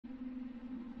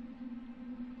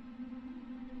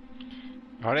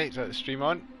Alright, is that the stream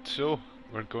on? So,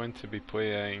 we're going to be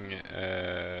playing,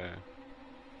 oh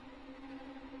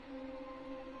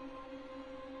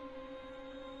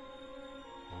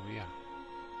yeah,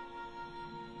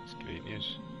 that's great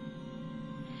news.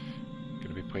 Going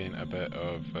to be playing a bit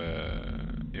of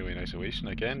Alien Isolation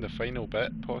again, the final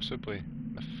bit, possibly.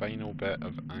 The final bit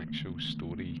of actual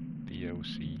story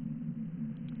DLC.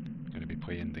 Going to be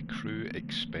playing the Crew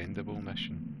Expendable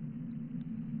mission.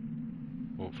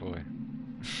 Hopefully.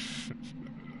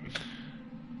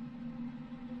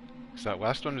 Because that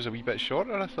last one was a wee bit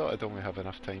shorter, I thought I'd only have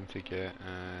enough time to get...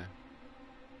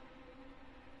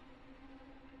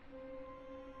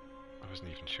 I wasn't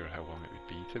even sure how long it would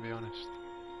be, to be honest.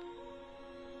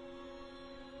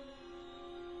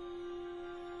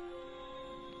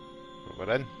 But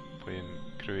we're in, playing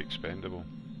Crew Expendable.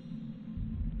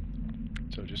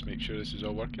 So just make sure this is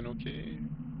all working okay.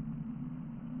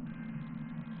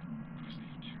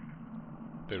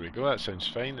 There we go, that sounds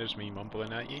fine. There's me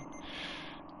mumbling at you.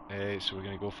 So we're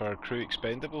going to go for Crew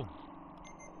Expendable.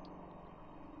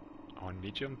 On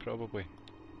medium, probably.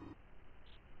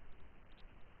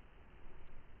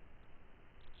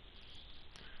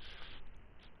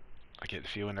 I get the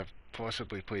feeling I've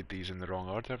possibly played these in the wrong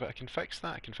order, but I can fix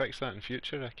that. I can fix that in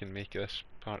future. I can make this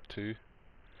part 2.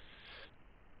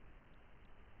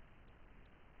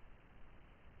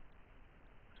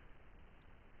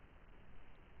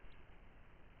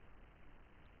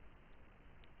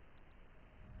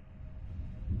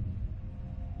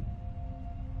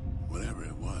 Whatever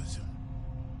it was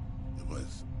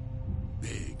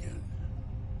big and...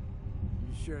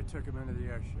 You sure it took him into the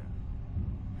air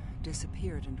shaft?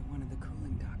 Disappeared into one of the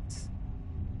cooling ducts.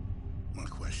 My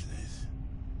question is,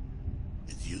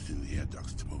 it's using the air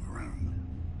ducts to move around.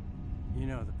 You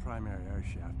know, the primary air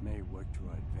shaft may work to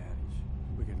our advantage.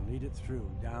 We can lead it through,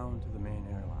 down to the main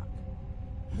airlock.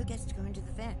 Who gets to go into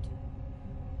the vent?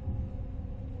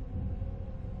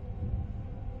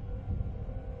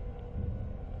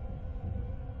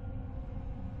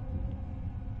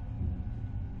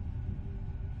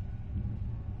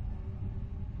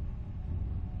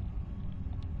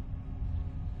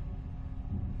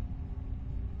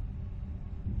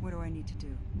 What do I need to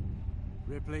do?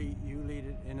 Ripley, you lead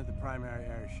it into the primary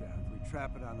air shaft. We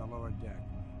trap it on the lower deck.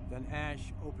 Then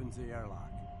Ash opens the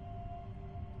airlock.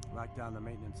 Lock down the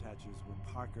maintenance hatches with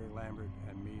Parker, Lambert,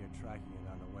 and me are tracking it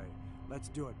on the way. Let's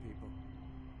do it, people.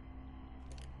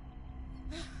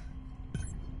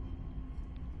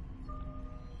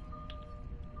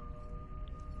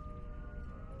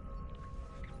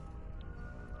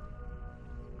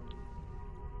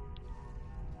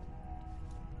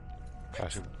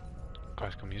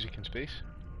 Classical music in space.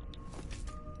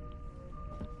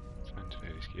 Sounds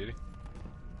very scary.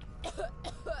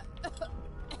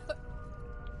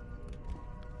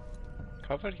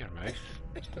 Cover your mouth.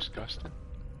 It's disgusting.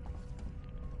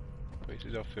 Place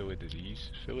is all full of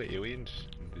disease. Full of aliens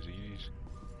and diseases.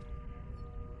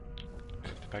 I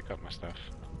have to pick up my stuff.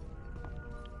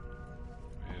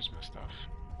 Where's my stuff?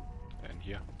 In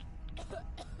here.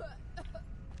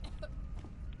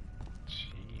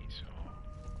 Jeez, oh.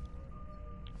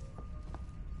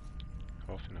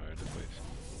 Coughing all over the place.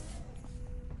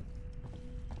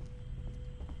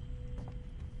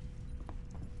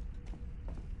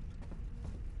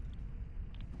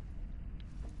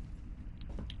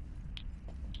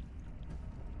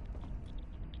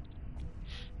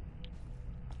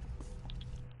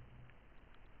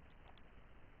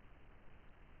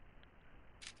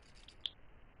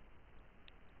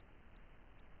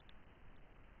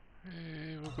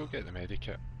 We'll go get the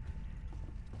medikit.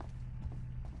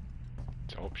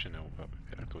 It's optional, but we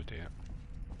better go do it.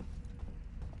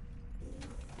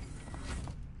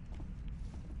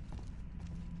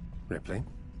 Ripley,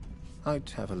 I'd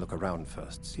have a look around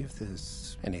first, see if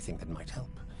there's anything that might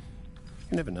help.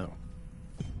 You never know.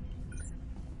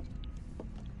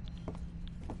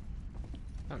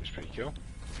 That was pretty cool.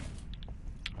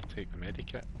 I'll take the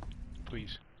medikit,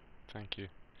 please. Thank you.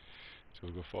 So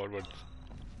we'll go forward.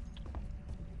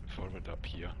 Forward up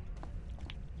here.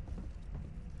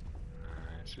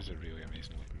 This is a really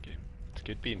amazing looking game. It's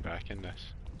good being back in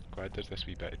this. Glad there's this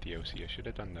wee bit of DLC. I should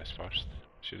have done this first.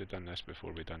 Should have done this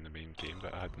before we done the main game,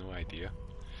 but I had no idea.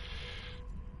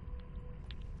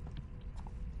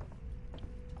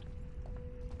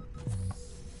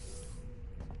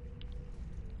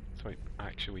 It's like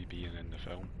actually being in the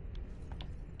film.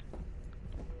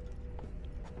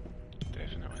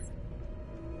 Definitely.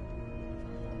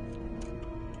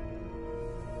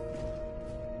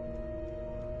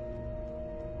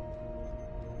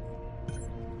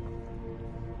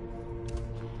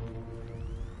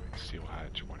 Seal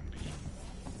hatch 1B.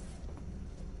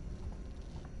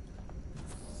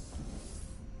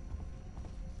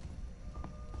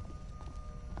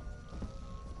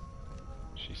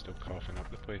 She's still coughing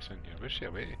up the place in here. Where's she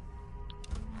away?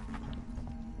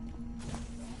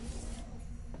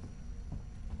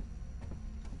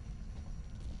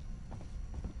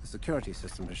 The security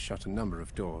system has shut a number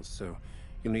of doors, so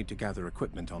you'll need to gather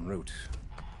equipment en route.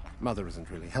 Mother isn't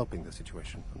really helping the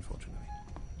situation, unfortunately.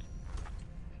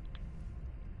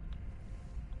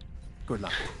 Good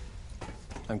luck.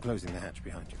 I'm closing the hatch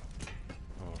behind you.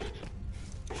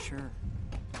 Oh, Sure.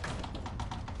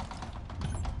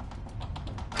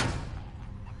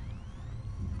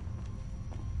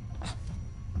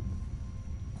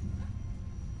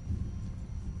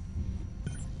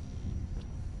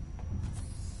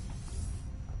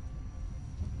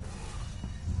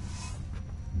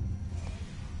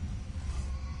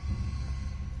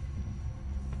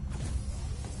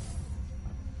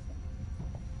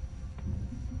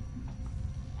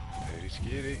 very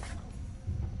scary.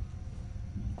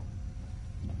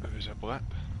 It was a blip.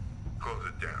 Close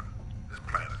it down. This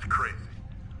plan is crazy.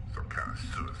 Some kind of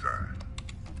suicide.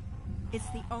 It's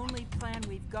the only plan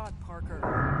we've got, Parker.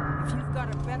 If you've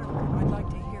got a better one, I'd like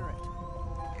to hear it.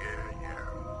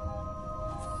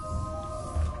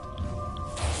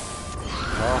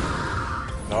 No.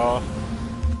 No.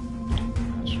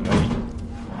 That's right.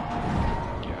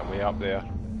 Get away up there.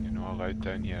 You're not allowed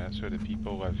down here. That's where the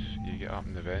people live. You get up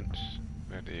in the vents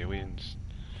where the aliens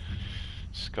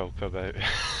skulk about.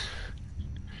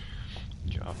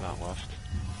 Get up that lift.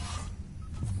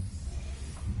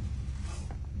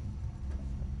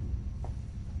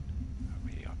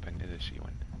 Way up into the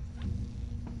ceiling.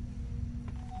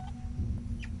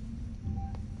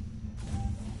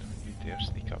 Don't you dare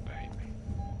sneak up behind me.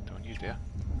 Don't you dare.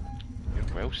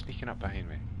 You're well sneaking up behind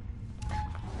me.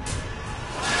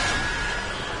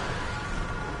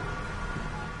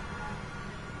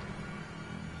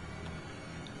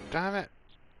 Damn it!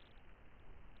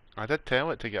 I did tell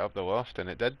it to get up the lift and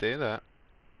it did do that.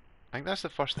 I think that's the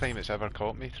first time it's ever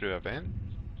caught me through a vent.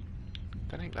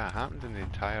 I don't think that happened in the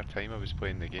entire time I was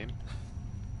playing the game.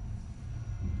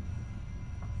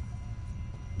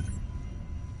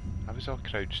 I was all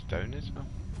crouched down as well.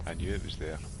 I knew it was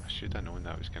there. I should have known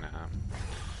that was going to happen.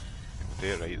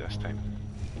 We'll do it right this time.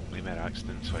 No more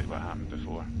accidents like what happened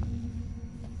before.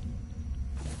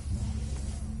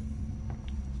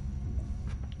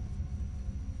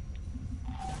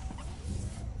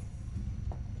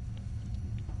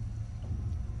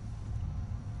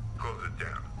 Close it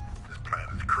down. This plan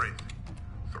is crazy.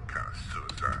 Some kind of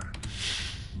suicide.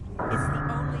 It's the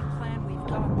only plan we've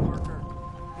got, Parker.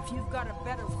 If you've got a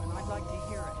better one, I'd like to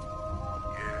hear it.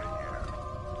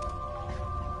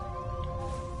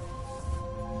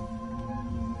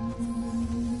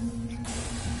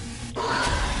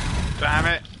 Damn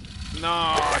it!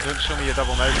 No! Don't show me a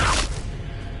double mouse.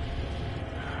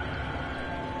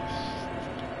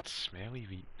 Smelly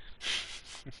wheat.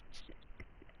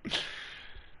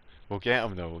 We'll get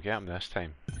him though, we'll get him this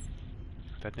time.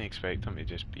 Didn't expect him to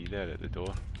just be there at the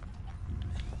door.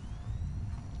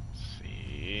 Let's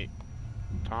see.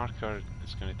 Parker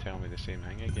is going to tell me the same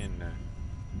thing again now.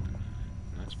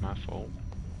 And that's my fault.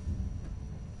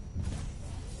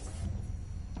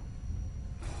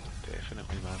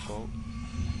 Definitely my fault.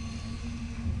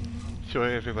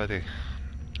 Sorry everybody,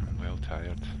 I'm well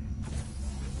tired.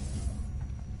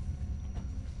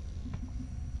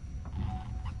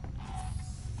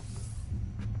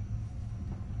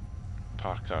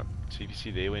 Parker, see if you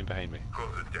see the alien behind me.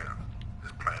 Close it down.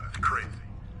 This plan is crazy.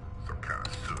 Some kind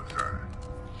of suicide.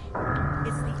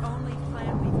 It's the only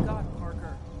plan we've got,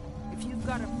 Parker. If you've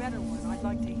got a better one, I'd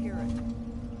like to hear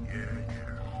it. Hear it.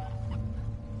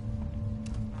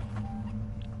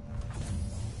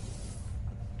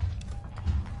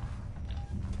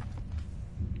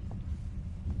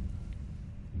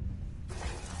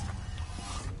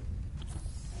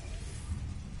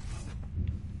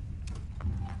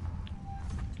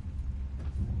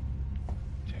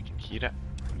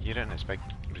 Hear it and it's big,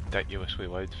 ridiculously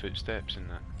loud footsteps and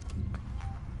that.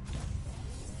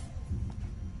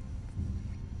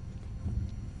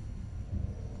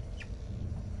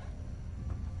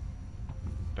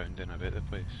 Bounding about the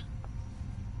place.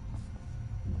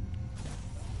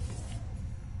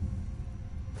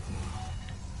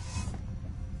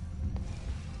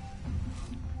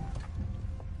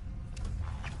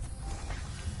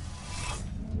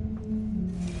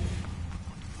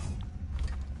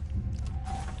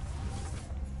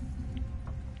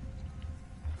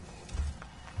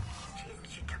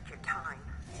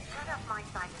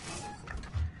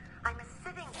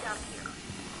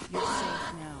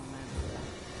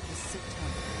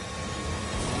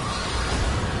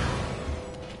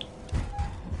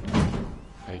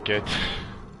 Good.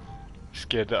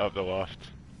 Scared it up the loft.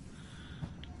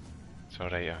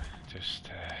 alright,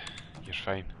 you're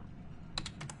fine.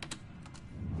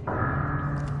 I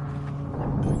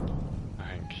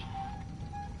think.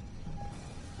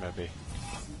 Maybe.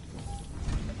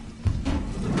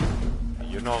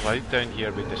 You're not allowed down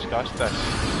here, we discussed this,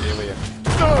 alien.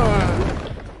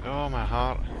 Oh, my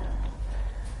heart.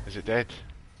 Is it dead?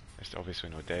 It's obviously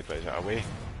not dead, but is it away?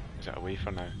 Is it away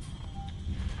for now?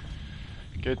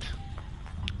 Good.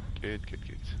 Good, good,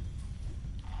 good.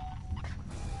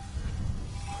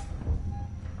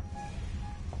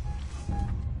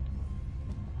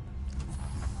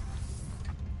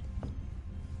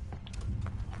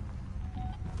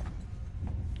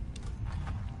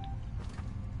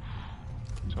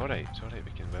 It's alright,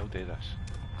 we can well do this.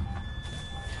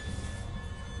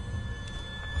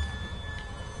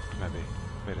 Maybe.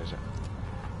 Where is it?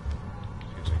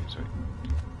 2 seconds out.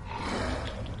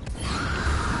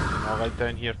 Alright,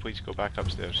 down here, please go back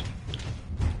upstairs.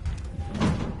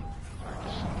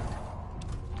 Thanks.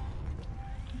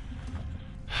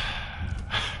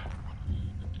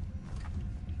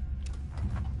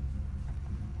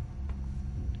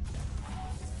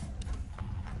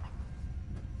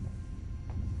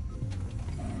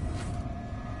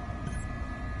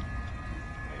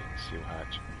 Seal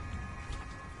hatch.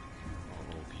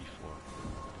 Oh, P4.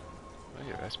 Look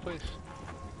at this place.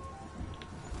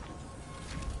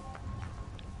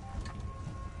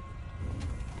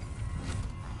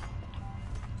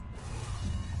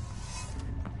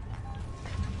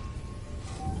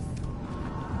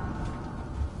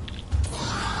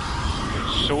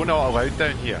 It's so not allowed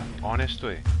down here,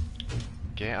 honestly.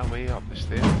 Get away up the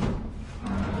stairs.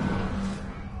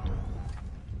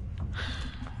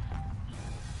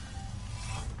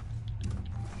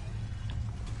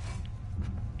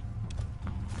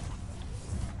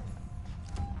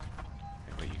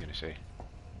 Say.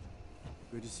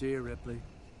 Good to see you, Ripley.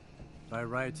 By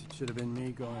rights, it should have been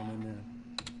me going in there.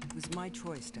 It was my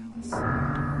choice, Dallas.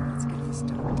 Let's get this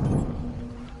done.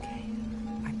 Okay,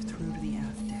 I'm through to the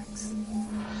aft decks.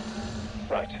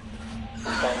 Right.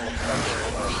 Find the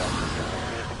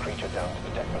lead the creature down to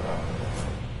the deck below.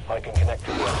 I can connect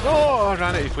to the aft. Oh, I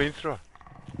ran out of flamethrower.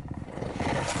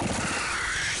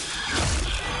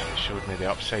 It showed me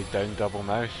the upside down double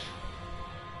mouth.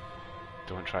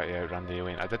 Don't try to outrun the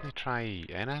alien. I didn't try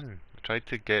anything. I tried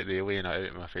to get the alien out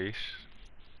of my face.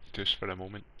 Just for a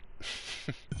moment.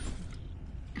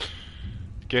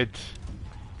 Good.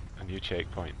 A new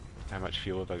checkpoint. How much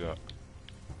fuel have I got?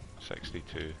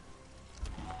 62.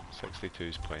 62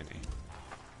 is plenty.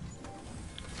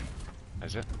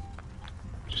 Is it?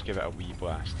 Just give it a wee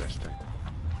blast this time.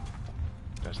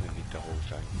 Doesn't need the whole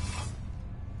thing.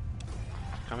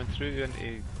 Coming through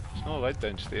into... It's not allowed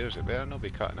downstairs, it better not be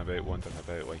cutting about, wandering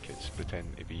about like it's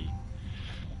pretending to be...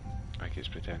 Like it's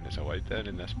pretending it's allowed down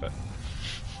in this bit.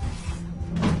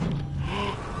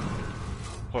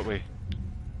 What way?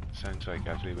 Sounds like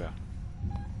everywhere.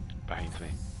 Behind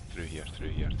me. Through here, through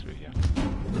here, through here.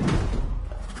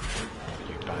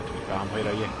 You bad wee bam, where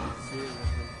are you? See you,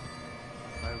 Ripley.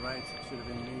 By rights, it should have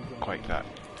been me going. Quite that.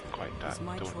 Quite that. It's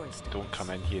my choice, Don't come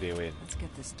in here, alien. Let's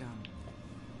get this done.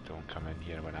 Don't come in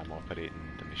here when I'm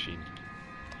operating the machine.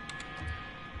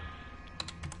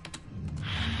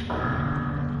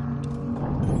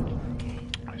 Okay,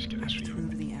 Let's get this through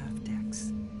to the aft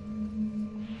decks.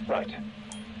 Right.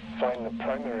 Find the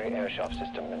primary air shaft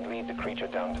system and lead the creature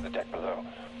down to the deck below.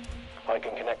 I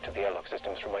can connect to the airlock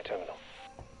system through my terminal.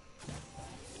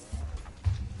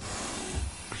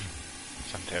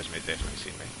 Some tells me it definitely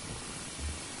seen me.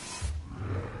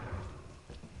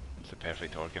 It's the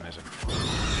perfect organism.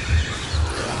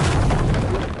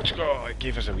 Oh, it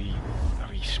gave us a wee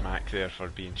smack there for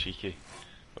being cheeky.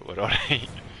 But we're alright.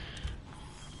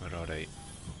 We're alright.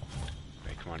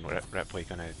 Right, come on, Ripley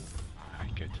gonna...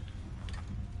 Aye, good.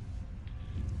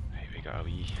 Right, we got a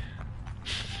wee...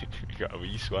 we got a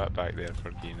wee swat back there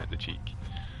for being at the cheek.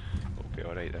 We'll be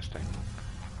alright this time.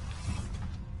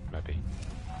 Maybe.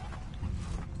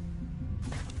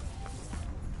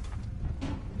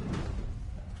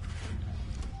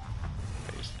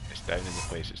 It's down in the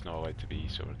place it's not allowed to be,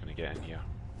 so we're gonna get in here.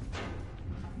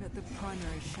 I'm at the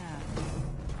primary shaft.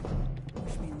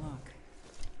 Wish me luck.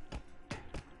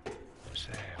 What's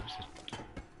the...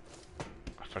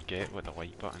 I forget what the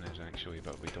light button is actually,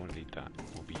 but we don't need that.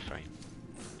 We'll be fine.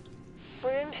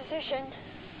 We're in position.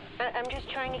 I'm just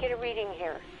trying to get a reading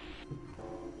here.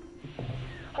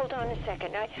 Hold on a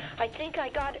second. I think I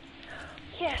got it.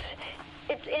 Yes,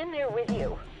 it's in there with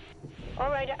you. All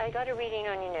right, I got a reading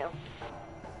on you now.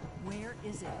 Where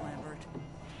is it, Lambert?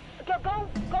 Go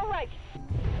right.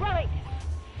 Right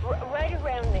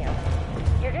around there.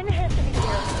 You're gonna have to be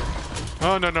careful.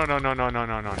 Oh, no.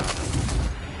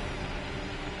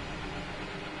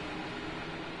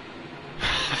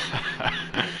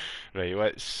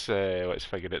 let's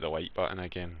figure out the light button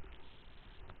again,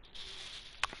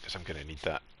 because I'm gonna need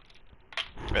that.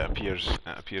 It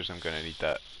appears I'm gonna need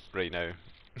that right now.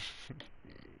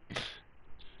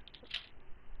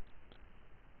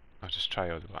 I'll just try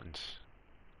all the buttons.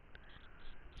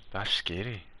 That's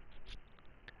scary.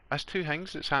 That's two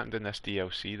things that's happened in this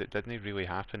DLC that didn't really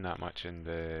happen that much in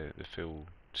the full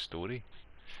story.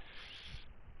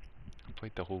 I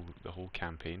played the whole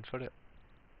campaign for it.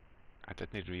 I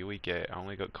didn't really I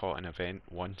only got caught in an event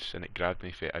once, and it grabbed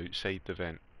me from outside the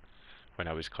vent when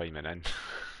I was climbing in.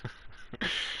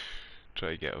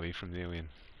 Try to get away from the alien.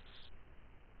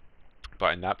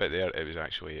 But in that bit there, it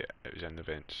was in the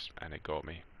vents, and it got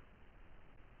me.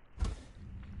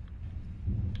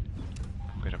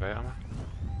 Where about am I?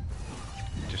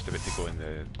 Just about to go in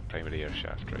the primary air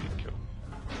shaft, right? Cool.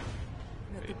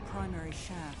 I'm at the primary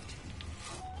shaft.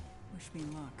 Wish me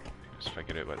luck. Let's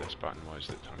figure out what this button was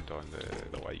that turned on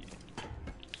the light.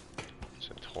 It's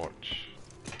a torch.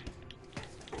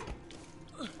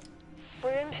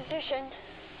 We're in position.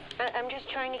 I'm just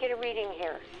trying to get a reading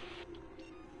here.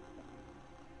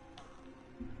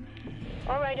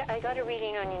 Alright, I got a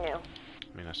reading on you now.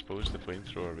 I mean, I suppose the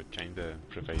flamethrower would kind of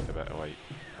provide a bit of light.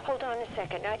 Hold on a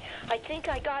second. I think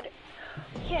I got it.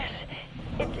 Yes,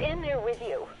 it's in there with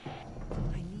you.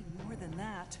 I need more than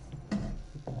that.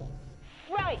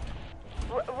 Right.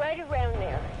 Right around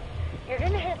there. You're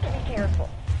gonna have to be careful.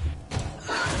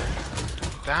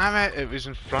 Damn it! It was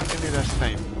in front of me this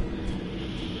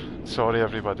time. Sorry,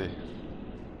 everybody.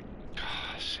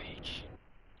 God's sake.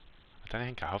 I don't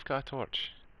think I have got a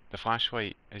torch. The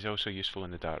flashlight is also useful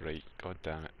in the dark, right? God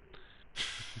damn it.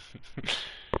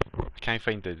 I can't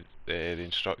find the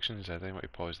instructions. I don't want to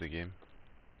pause the game.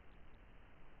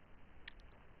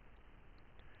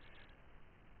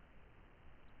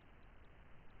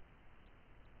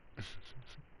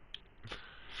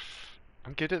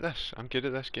 I'm good at this. I'm good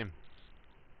at this game.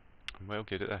 I'm well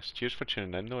good at this. Cheers for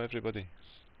tuning in though, everybody,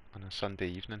 on a Sunday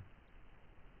evening.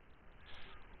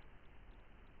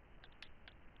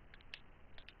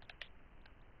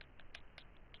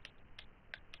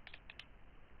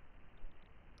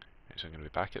 So I'm going to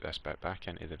be back at this bit, back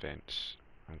into the vents.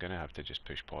 I'm going to have to just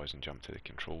push pause and jump to the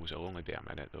controls. It'll only be a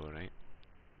minute though, right?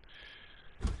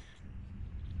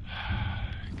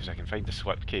 Because I can find the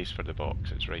slipcase for the box,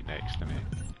 it's right next to me.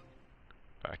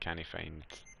 But I can't find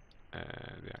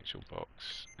the actual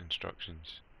box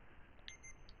instructions.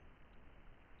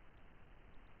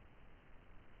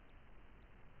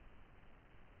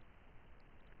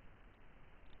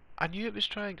 I knew it was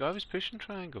triangle, I was pushing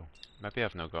triangle. Maybe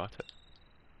I've not got it.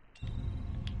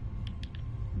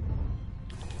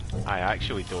 I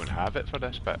actually don't have it for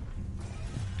this bit.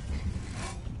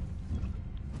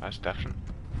 That's different.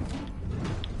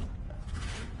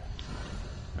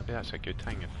 Maybe that's a good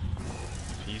thing.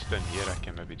 If he's down here, I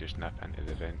can maybe just nip into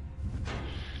the vent.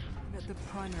 I'm at the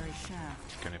primary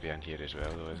shaft. He's going to be in here as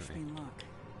well though, isn't he? Wish me luck.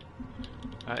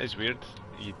 That is weird.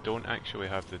 You don't actually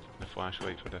have the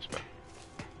flashlight for this bit.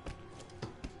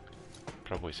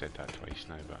 Probably said that twice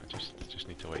now, but I just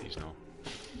need to let you know.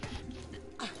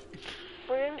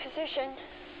 We're in position.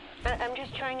 I'm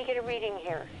just trying to get a reading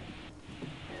here.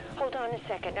 Hold on a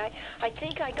second. I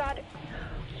think I got it.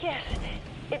 Yes,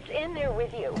 it's in there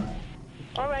with you.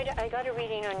 Alright, I got a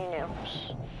reading on you now.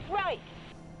 Right.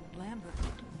 Lambert,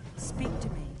 speak to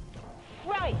me.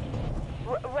 Right.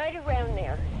 Right around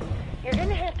there. You're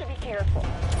gonna have to be careful.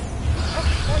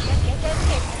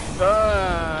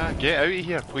 Okay, Get out of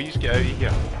here, please get out of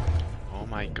here. Oh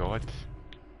my god.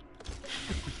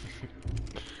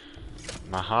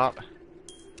 My heart.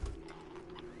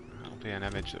 That'll be an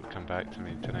image that will come back to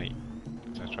me tonight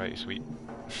as I try to sleep.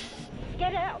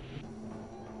 Get out.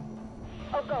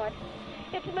 Oh god.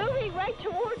 It's moving right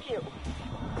towards you.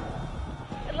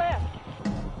 Left.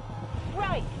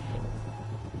 Right.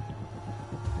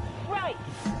 Right.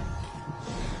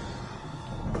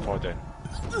 Fall down.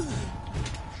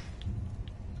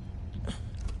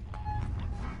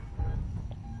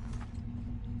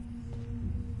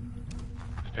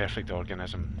 The perfect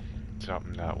organism. It's up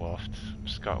in that loft,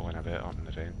 scuttling a bit up in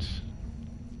the vents.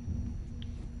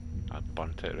 I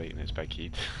burnt it right in its big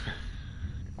head.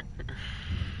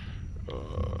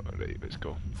 Oh, right, let's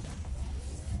go.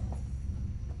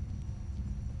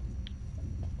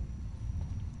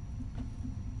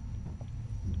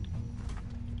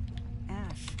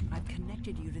 Ash, I've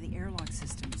connected you to the airlock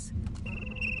systems.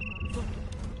 Look,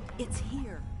 it's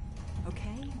here,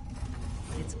 okay?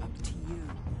 It's up to you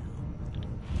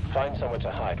now. Find somewhere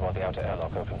to hide while the outer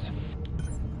airlock opens.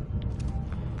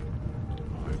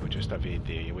 Oh, we'll just evade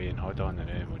the alien. Hold on a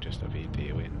minute, we'll just evade the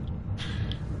alien.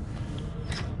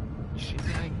 You see the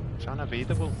thing? It's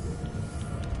unavoidable.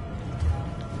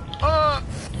 Ah!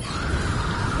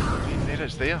 I mean, there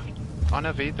it's there.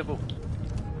 Unavoidable.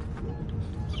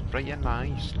 It's right in my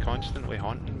eyes, constantly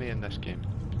haunting me in this game.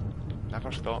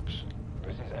 Never stops.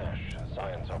 This is Ash,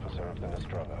 science officer of the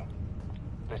Nostalgamer.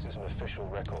 This is an official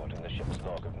record in the ship's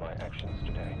log of my actions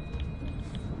today.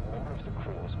 A member of the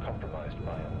crew was compromised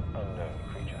by an unknown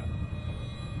creature.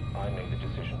 I made the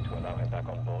decision to allow him back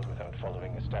on board without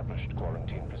following established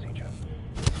quarantine procedure.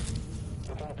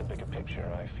 Looking at the bigger picture,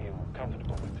 I feel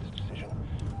comfortable with this decision.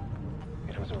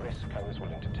 It was a risk I was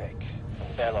willing to take.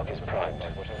 Airlock is primed.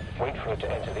 Wait for it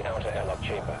to enter the outer airlock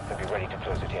chamber and be ready to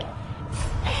close it in.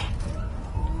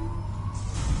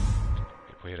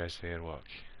 Where is the airlock?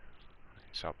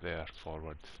 It's up there,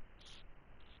 forward.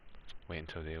 Wait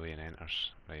until the alien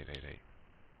enters. Right.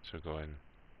 So going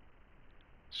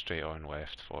straight on,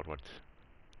 left, forward.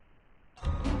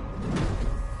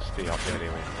 Stay up there,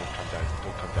 alien. Don't come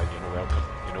down. You're no welcome.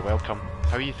 You're no welcome.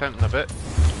 How are you thinking a bit?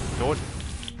 Don't.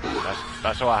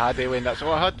 That's all I had, alien. That's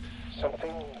all I had.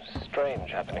 Something strange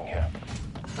happening here.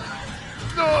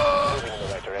 No! Moving in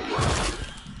the right direction.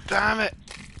 Damn it!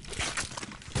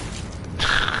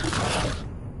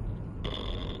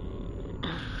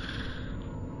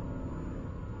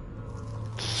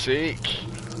 Sake!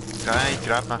 Aye,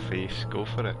 grab my face. Go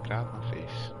for it. Grab my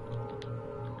face.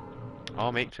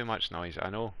 Oh, make too much noise. I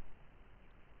know.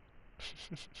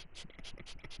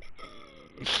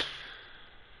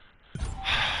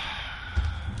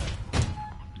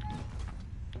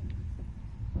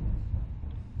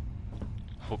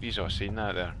 Hope you've all seen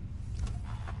that there.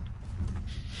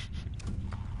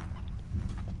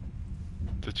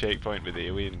 The checkpoint with the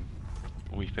alien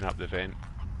weeping up the vent.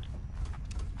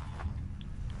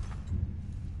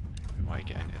 We want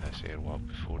to get into this airlock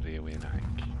before the alien, I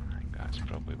think that's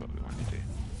probably what we want to do.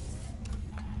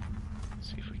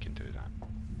 See if we can do that.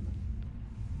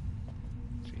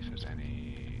 See if there's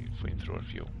any flamethrower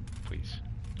fuel. Please.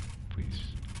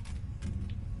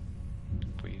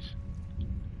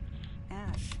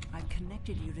 Ash, I've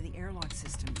connected you to the airlock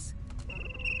systems.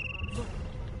 Look,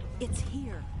 it's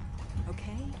here,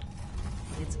 okay?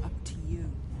 It's up to you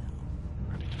now.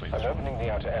 I need I'm flamethrower. opening the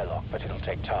outer airlock, but it'll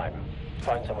take time.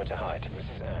 Find somewhere to hide. This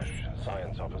is Ash,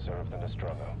 science officer of the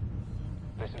Nostalgamer.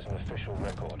 This is an official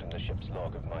record in the ship's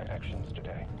log of my actions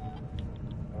today.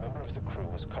 A member of the crew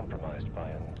was compromised by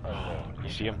an unknown You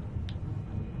see him?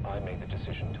 I made the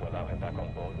decision to allow him back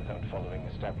on board without following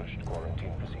established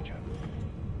quarantine procedure.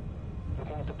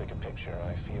 Looking at the bigger picture,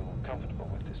 I feel comfortable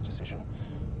with this decision.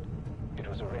 It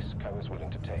was a risk I was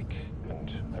willing to take,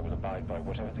 and I will abide by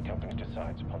whatever the company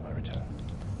decides upon my return.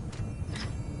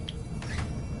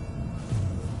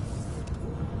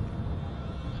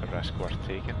 It's a risk worth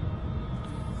taking.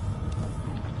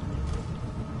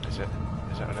 Is it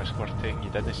a risk worth taking? You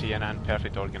didn't see an ant.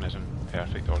 Perfect organism. Damn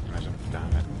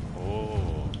it.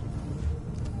 Oh.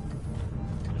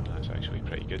 No, that's actually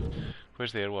pretty good.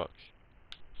 Where's the airlock?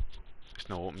 It's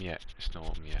not open yet.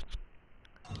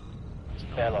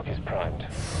 Airlock is primed.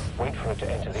 Wait for it to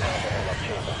enter the outer airlock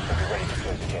chamber and be ready to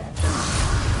close it in.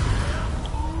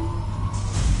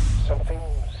 Something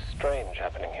strange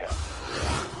happening here.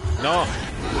 No,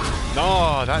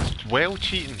 that's well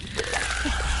cheating.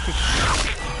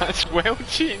 That's well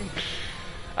cheating.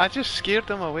 I just scared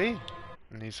him away.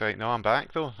 And he's like, no, I'm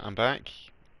back though. I'm back.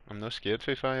 I'm not scared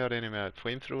of fire anymore.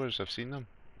 Flamethrowers, I've seen them.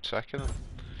 I'm sick of them.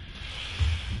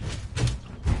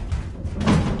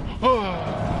 Oh,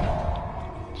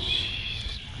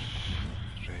 jeez.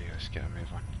 Right, let's get a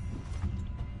move on.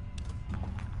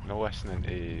 No listening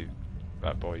to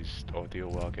that boy's audio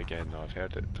log again, though. I've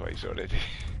heard it twice already.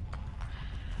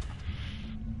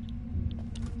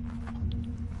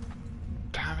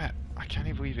 Damn it! I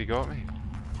can't believe he got me.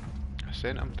 I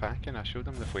sent him packing, I showed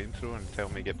him the flamethrower and told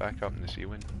him to get back up in the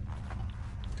ceiling.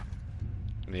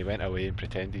 And he went away and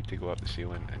pretended to go up the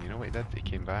ceiling, and you know what he did? He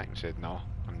came back and said, no,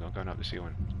 I'm not going up the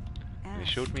ceiling. And he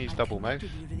showed me his double mouth. You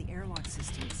to the airlock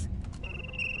systems.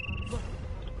 Look,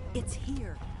 it's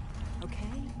here,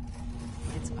 okay?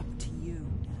 It's up to you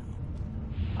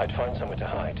now. I'd find somewhere to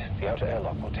hide. The outer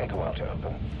airlock will take a while to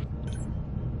open.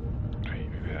 Right,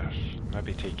 we better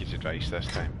maybe take his advice this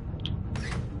time.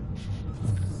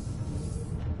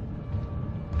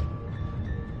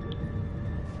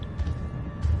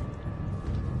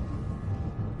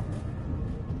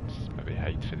 Let's maybe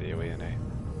hide for the alien, eh?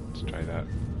 Let's try that.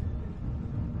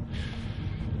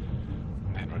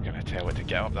 And then we're gonna tell it to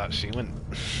get up that ceiling.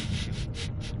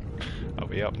 I'll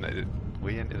be up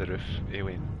way into the roof,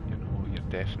 alien. You know, you're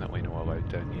definitely not allowed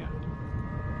down here.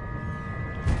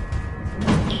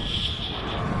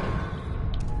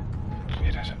 Where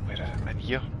is it? In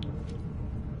here?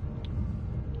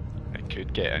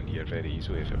 could get in here very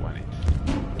easily if it wanted.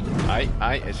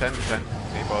 Aye, it's in. No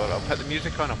bother. I'll put the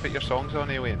music on, I'll put your songs on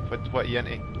anyway. What are you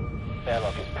into?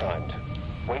 Airlock is primed.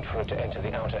 Wait for it to enter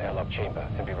the outer airlock chamber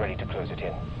and be ready to close it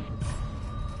in.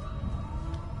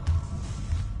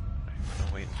 We're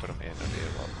not waiting for him to enter the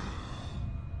airlock.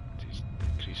 He's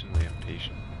increasingly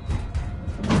impatient.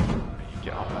 You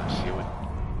get up that ceiling,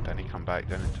 then he come back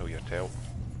down until you're told.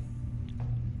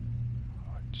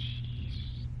 Oh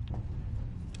jeez.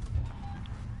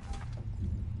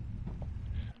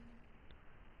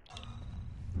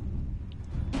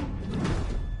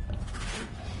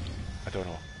 I don't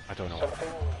know. Something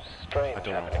strange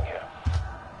happening here.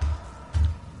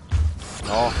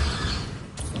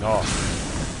 No.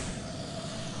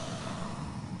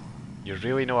 You're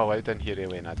really not allowed in here,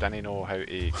 Elaine. I didn't know how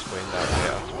to explain that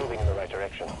better. It's moving in the right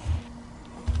direction.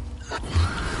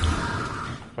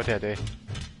 What do I do?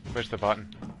 Where's the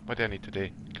button? What do I need to do?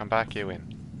 Come back,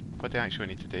 Elaine. What do I actually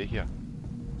need to do here?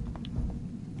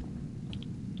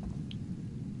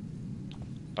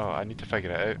 Oh, I need to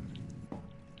figure it out.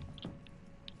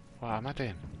 What am I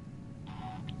doing?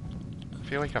 I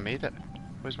feel like I made it.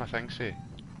 What does my thing say?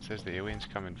 It says the alien's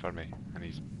coming for me, and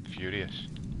he's furious.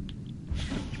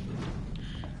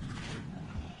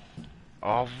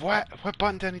 Oh, what? What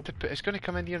button do I need to put? It's going to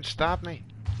come in here and stab me.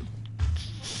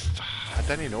 I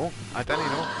didn't know.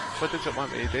 What does it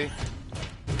want me to do?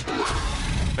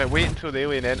 Right, wait until the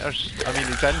alien enters. I mean,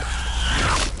 he's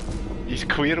in. He's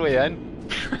clearly in.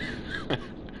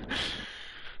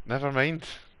 Never mind.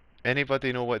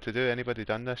 Anybody know what to do? Anybody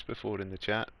done this before in the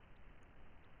chat?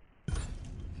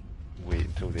 Wait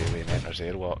until the alien enters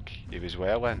airlock. He was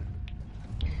well in.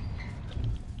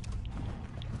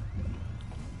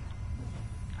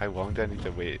 How long do I need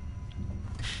to wait?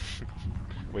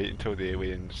 Wait until the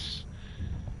aliens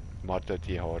murdered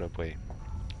you horribly,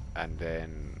 and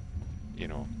then, you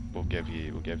know, we'll give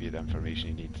you the information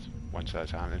you need once that's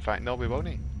happened. In fact, no, we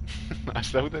won't. I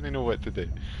still didn't know what to do.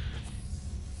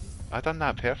 I done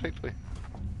that perfectly.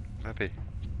 Maybe.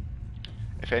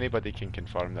 If anybody can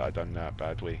confirm that I done that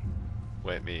badly,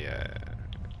 let me,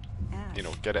 you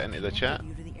know, get it into the chat.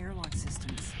 You to the airlock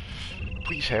systems.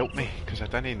 Please help me, because I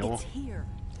didn't know. It's here,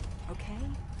 okay?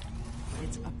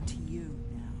 It's up to you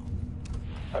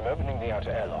now. I'm opening the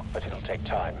outer airlock, but it'll take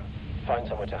time. Find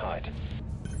somewhere to hide.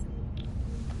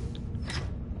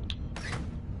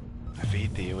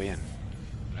 Evade the alien.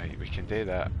 Right, we can do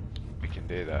that. We can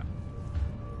do that.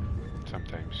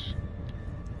 Sometimes.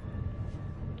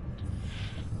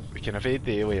 We can evade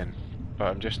the alien, but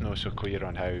I'm just not so clear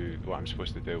on what I'm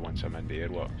supposed to do once I'm in the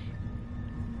airlock.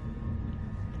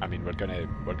 I mean, we're gonna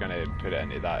put it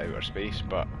into that outer space,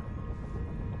 but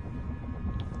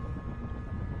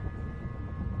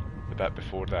the bit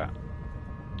before that.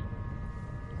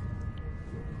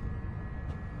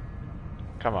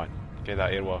 Come on, get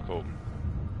that airlock open,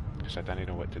 because I didn't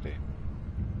know what to do.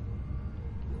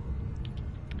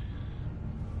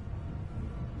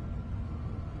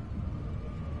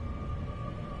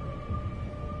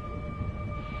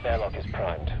 Airlock is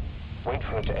primed. Wait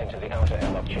for it to enter the outer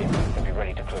airlock chamber and be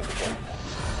ready to close it in.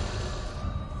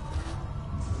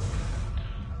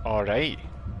 Alright.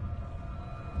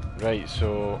 Right,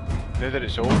 so now that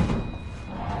it's open,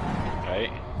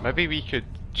 right, maybe we could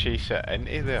chase it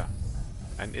into there.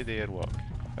 Into the airlock.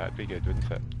 That'd be good,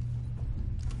 wouldn't it?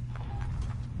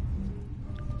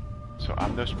 So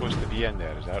I'm not supposed to be in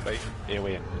there, is that right?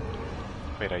 Alien,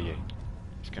 where are you?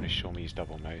 He's going to show me his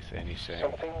double mouth any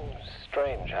second. Something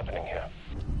strange happening here.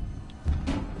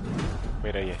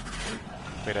 Where are you?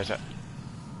 Where is it?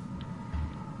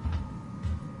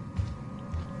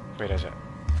 Where is it?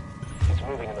 It's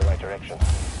moving in the right direction.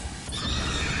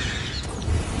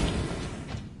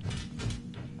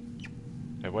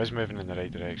 It was moving in the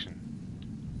right direction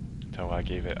until I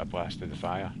gave it a blast of the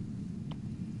fire.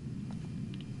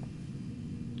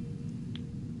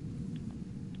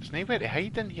 There's nowhere to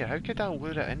hide in here. How could I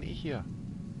lure it into here?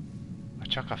 I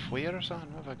chuck a flare or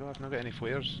something? What have I got? I've not got any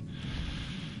flares.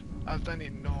 I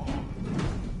didn't know.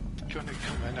 It's gonna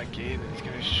come in again. It's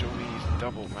gonna show me his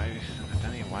double mouth. I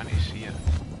didn't want to see it.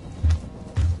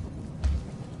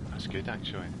 That's good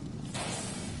actually.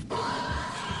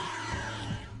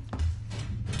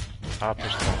 I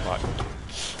pushed the wrong button.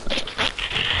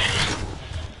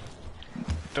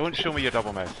 Don't show me your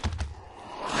double mouth.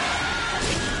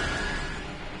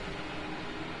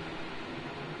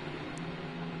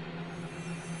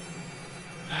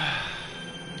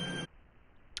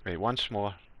 Right, once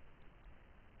more.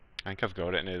 I think I've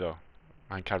got it now though.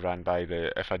 I think I ran by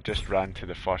the... If I just ran to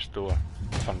the first door,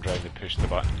 turned around and pushed the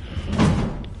button.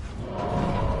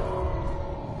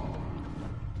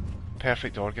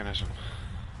 Perfect organism.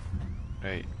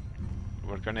 Right.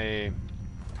 We're gonna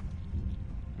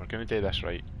do this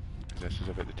right. 'Cause this is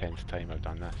about the 10th time I've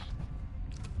done this.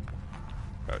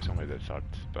 Well, it's only the 3rd,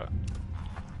 but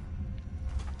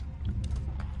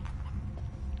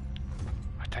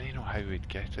I didn't know how we'd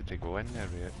get it to go in there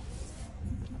without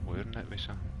luring it with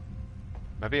something.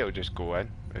 Maybe it'll just go in.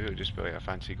 Maybe it'll just be like, I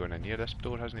fancy going in here. This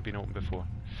door hasn't been opened before.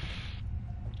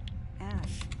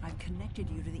 Ash, I've connected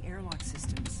you to the airlock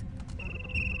systems.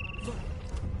 Look,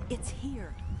 it's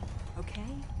here,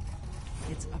 okay?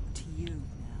 It's up to you now.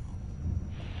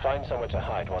 Find somewhere to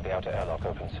hide while the outer airlock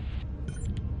opens.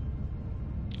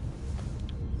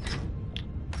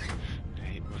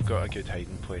 Right, we've got a good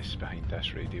hiding place behind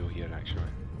this radio here, actually.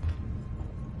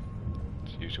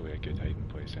 It's usually a good hiding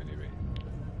place anyway.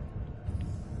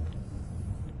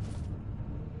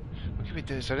 What can we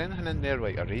do? Is there anything in there,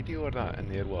 like a radio or that in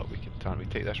the airlock? We can turn. We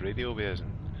take this radio with us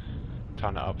and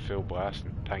turn it up full blast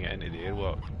and ping it into the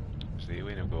airlock. So the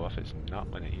alien will go off its nut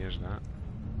when it hears that.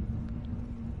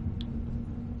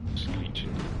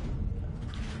 Screeching.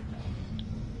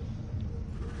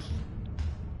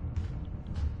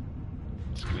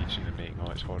 Screeching and making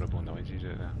all its horrible noises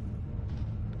out there.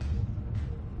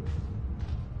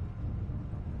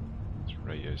 It's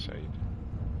right outside.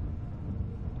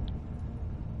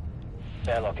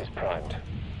 Airlock is primed.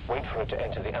 Wait for it to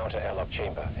enter the outer airlock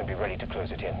chamber and be ready to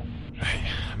close it in. Right,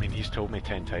 I mean, he's told me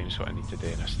 10 times what I need to do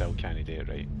and I still can't do it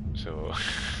right, so...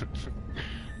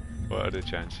 what are the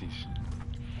chances?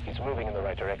 He's moving in the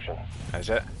right direction. Is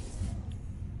it?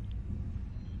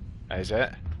 Is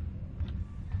it?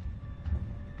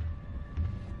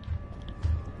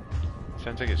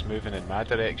 Sounds like it's moving in my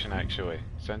direction, actually.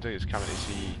 Sounds like it's coming to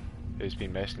see who's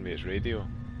been messing with its radio.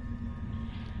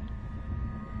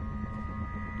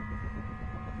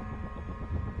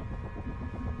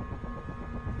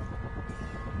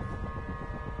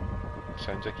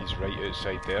 Sounds like he's right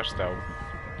outside there still.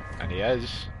 And he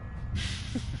is.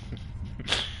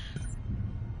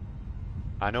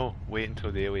 I know, wait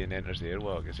until the alien enters the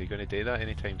airlock. Is he going to do that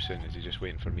anytime soon? Is he just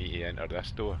waiting for me to enter this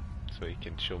door so he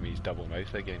can show me his double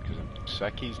mouth again? Because I'm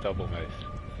sick of his double mouth.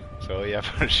 That's all he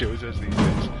ever shows us these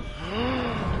days.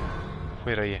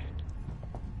 Where are you?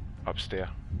 Upstairs.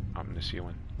 Up in the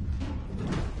ceiling.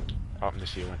 Up in the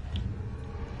ceiling.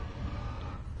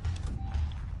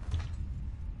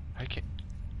 How can...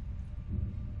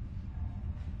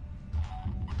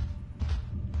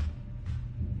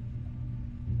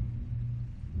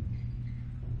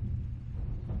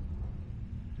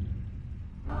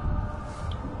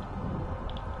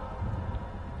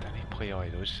 play all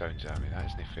of those sounds at me, that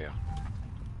isn't fair.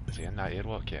 Is he in that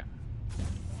airlock yet?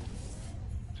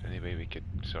 Is there any way we could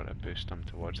sort of boost him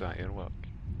towards that airlock?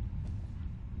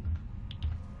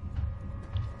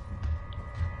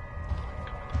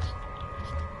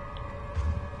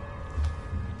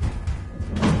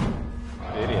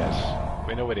 There he is.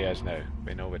 We know where he is now.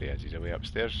 We know where he is. He's away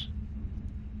upstairs.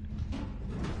 That's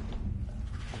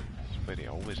where he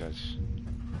always is.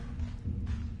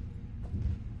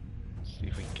 See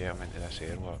if we can get him into this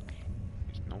airlock.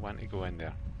 There's no one to go in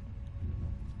there.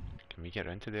 Can we get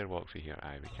into the airlock through here?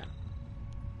 Aye, we can.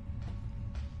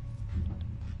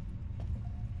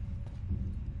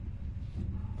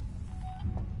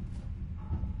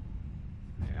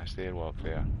 Yeah, that's the airlock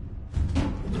there.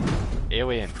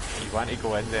 Alien, you want to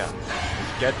go in there?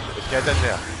 Let's get in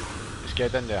there. Let's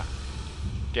get in there.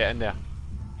 Get in there.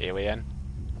 Alien.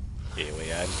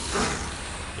 Alien.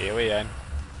 Alien.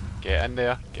 Get in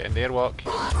there. Get in the airlock.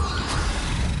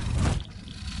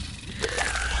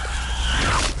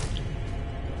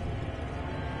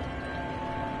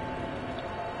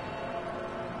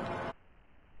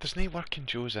 Doesn't he work in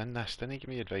Joe's in this? Didn't he give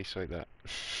me advice like that?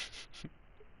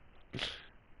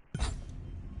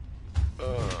 For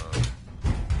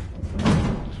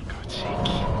God's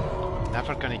sake.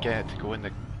 Never gonna get it to go in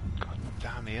the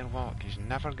goddamn airlock. He's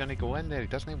never gonna go in there. He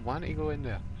doesn't even want to go in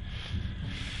there.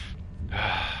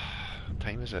 What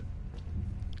time is it?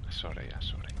 Sorry, yeah,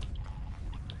 sorry.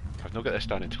 I've not got this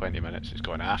done in 20 minutes. It's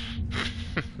gone half.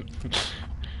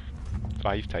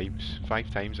 5 times.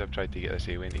 5 times I've tried to get this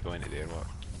alien to go into the airlock.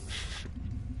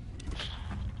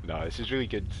 No, this is really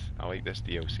good. I like this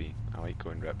DLC. I like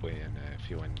going Ripley and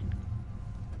feeling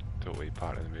totally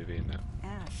part of the movie and that.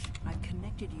 Ash, I've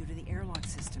connected you to the airlock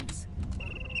systems.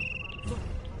 Look,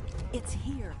 it's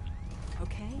here,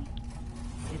 okay?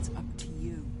 It's up to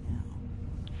you now.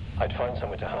 I'd find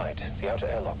somewhere to hide. The outer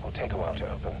airlock will take a while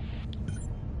to open.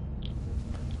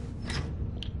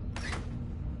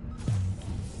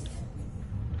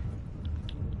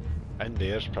 In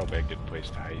there's probably a good place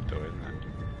to hide though, isn't it?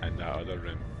 In that other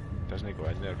room. Doesn't he go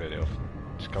in there very often?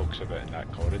 skulks about in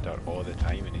that corridor all the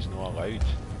time, and he's not allowed.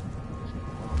 He's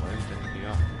not allowed in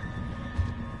here.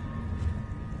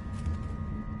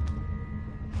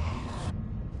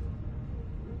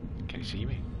 Can he see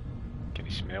me? Can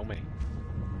he smell me?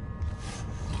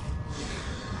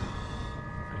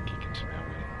 I think he can smell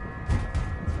me.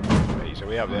 Right, he's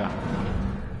away up there.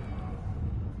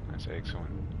 That's excellent.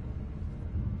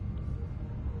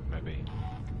 Maybe.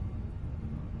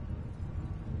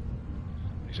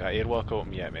 Is that airlock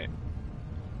open yet, mate?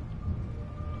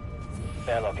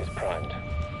 Airlock is primed.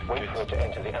 Wait Good. for it to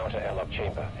enter the outer airlock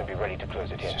chamber and be ready to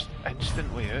close it in. It's just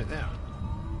instantly out there.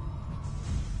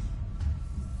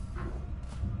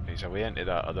 He's away into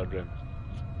that other room.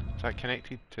 Is that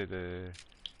connected to the...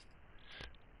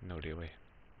 No, really.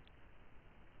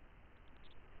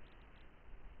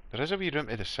 There is a wee room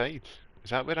to the side.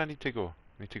 Is that where I need to go?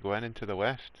 I need to go in into the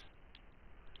left?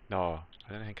 No,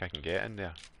 I don't think I can get in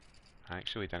there. I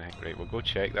actually don't think. Right, we'll go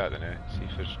check that then, see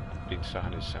if there's been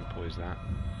something as simple as that.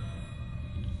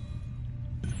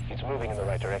 It's moving in the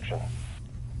right direction.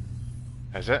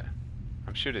 Is it?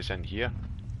 I'm sure it's in here.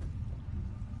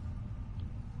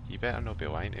 You better not be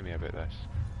lying to me about this.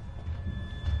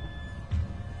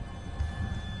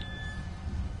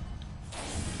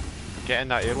 Get in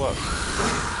that airlock.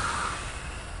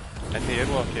 In the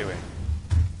airlock, anyway.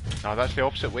 No, that's the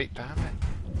opposite. Wait, damn it.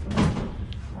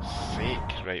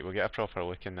 Sake. Right, we'll get a proper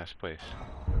look in this place.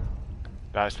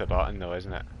 That's the button though,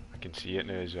 isn't it? I can see it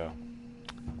now as well.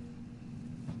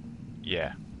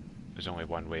 Yeah. There's only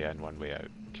one way in, one way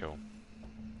out. Cool.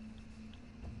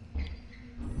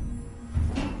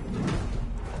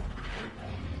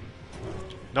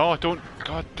 No, don't.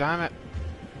 God damn it.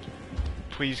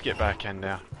 Please get back in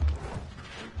there.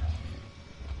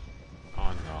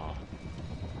 Oh no.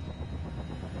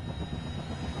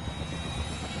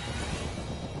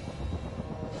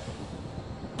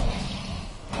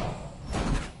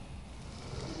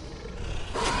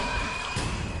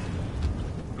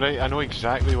 Right, I know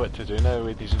exactly what to do now,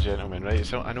 ladies and gentlemen, right?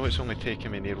 So I know it's only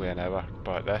taken me nearly an hour,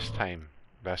 but this time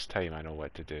I know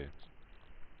what to do.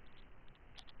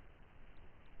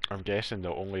 I'm guessing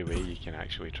the only way you can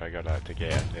actually trigger that to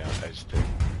get in there is to...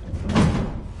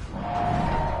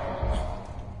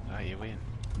 That alien.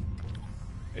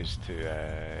 Is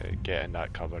to get in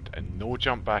that cupboard and no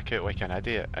jump back out like an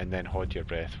idiot, and then hold your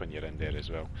breath when you're in there as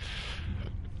well.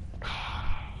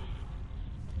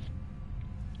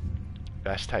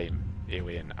 This time,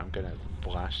 alien, I'm gonna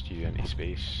blast you into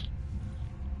space.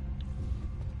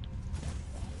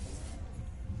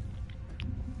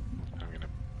 I'm gonna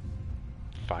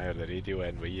fire the radio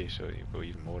in with you so you go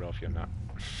even more off your nut.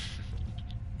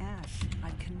 Ash,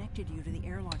 I've connected you to the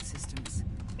airlock systems.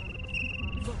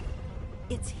 Look,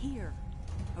 it's here,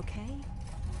 okay?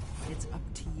 It's up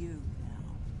to you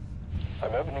now.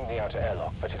 I'm opening the outer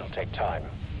airlock, but it'll take time.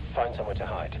 Find somewhere to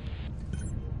hide.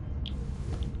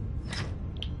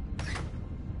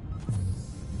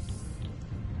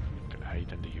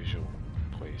 Hide in the usual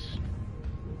place.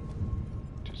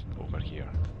 Just over here,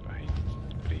 behind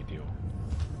the radio.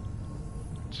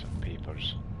 And some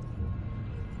papers.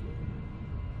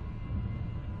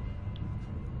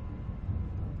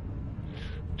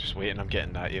 Just waiting, I'm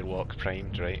getting that airlock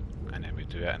primed, right? And then we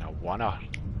do it in a oneer.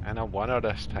 In a oneer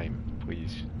this time.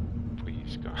 Please.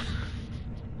 Please, go.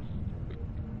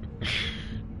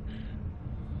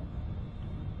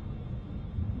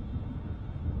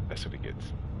 This will be good.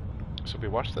 This will be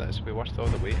worth it. This will be worth all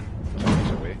the waiting.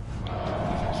 Somebody's away.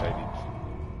 He's decided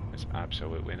it's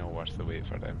absolutely not worth the wait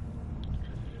for them.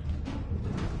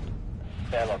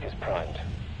 Airlock is primed.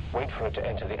 Wait for it to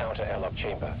enter the outer airlock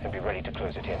chamber and be ready to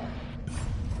close it in.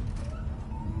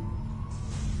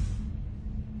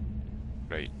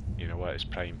 Right, you know what? It's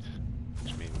primed.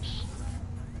 Which means...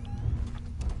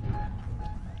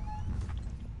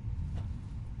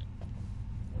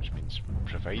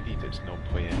 provided it's not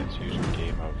playing its usual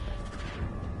game of...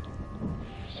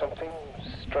 Something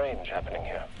strange happening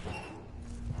here.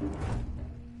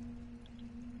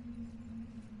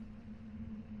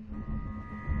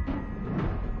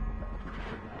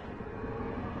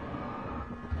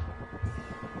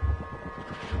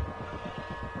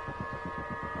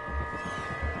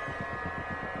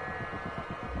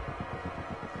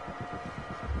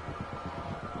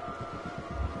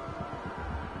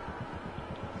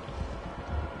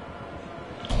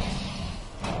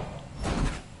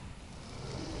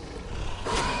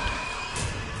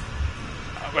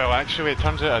 Well, actually, it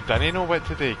turns out I didn't know what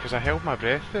to do because I held my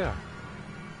breath there.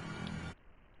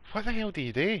 What the hell do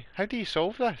you do? How do you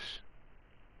solve this?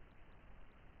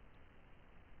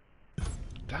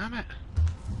 Damn it!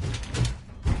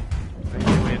 Right,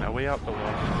 you went away up the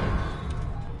left.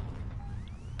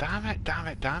 Damn it, damn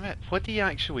it, damn it. What do you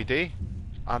actually do?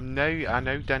 I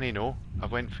now didn't know. I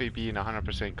went for being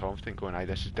 100% confident going, aye,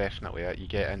 this is definitely it. You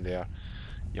get in there,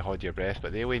 you hold your breath,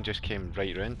 but the alien just came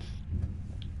right round.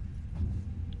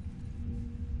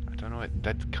 I don't know, it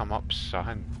did come up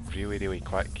something really, really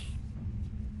quick.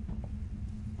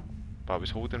 But I was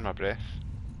holding my breath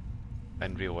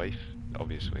in real life,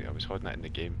 obviously. I was holding it in the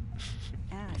game.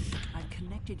 Ash, I've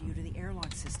connected you to the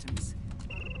airlock systems.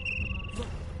 Look,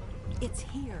 it's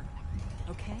here,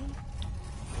 okay?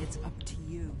 It's up to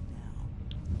you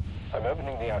now. I'm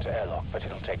opening the outer airlock, but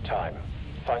it'll take time.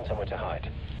 Find somewhere to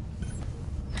hide.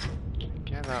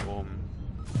 Get that woman.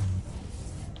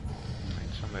 Find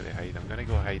somewhere to hide. I'm gonna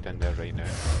go hide in there right now.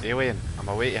 Alien, I'm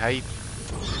away to hide.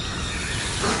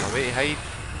 I'm away to hide.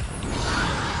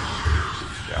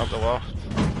 Get up the loft.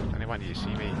 Anyone you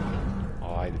see me?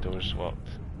 Oh aye, the door's locked.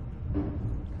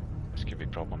 This could be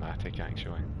problematic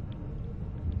actually.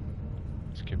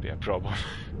 This could be a problem.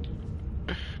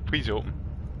 Please open.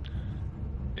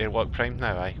 Airlock primed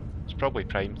now, aye. It's probably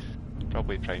primed.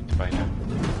 Probably primed by now.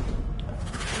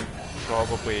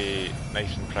 Probably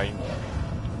nice and primed.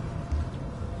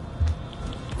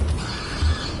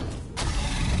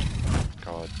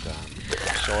 God damn.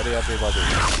 Sorry everybody.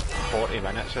 40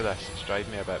 minutes of this. It's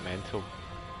driving me a bit mental.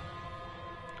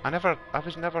 I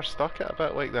was never stuck at a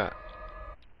bit like that.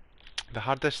 The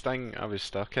hardest thing I was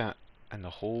stuck at in the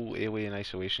whole Alien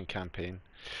Isolation campaign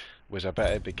was a bit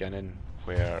at the beginning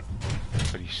where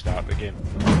you start the game.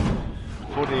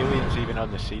 Before the aliens even on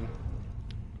the scene.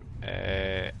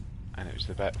 And it was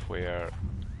the bit where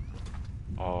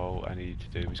all I needed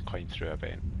to do was climb through a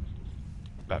vent.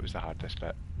 That was the hardest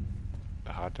bit.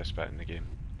 The hardest bit in the game.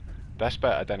 This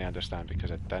bit I didn't understand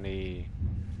because I didn't...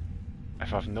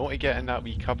 If I've not to get in that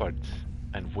wee cupboard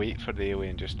and wait for the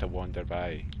alien just to wander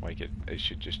by, like it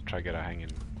should just trigger a thing,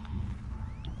 and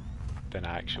then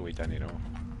I actually didn't know.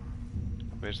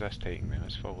 Where's this taking me?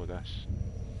 Let's follow this.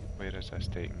 Where is this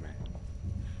taking me?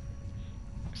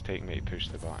 It's taking me to push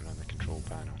the button on the control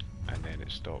panel, and then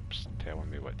it stops telling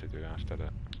me what to do after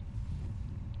that.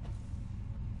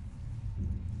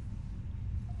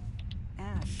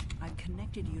 Ash, I've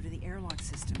connected you to the airlock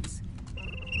systems.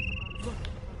 Look,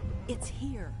 it's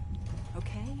here,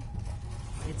 okay?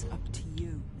 It's up to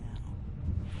you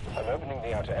now. I'm opening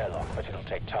the outer airlock, but it'll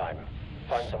take time.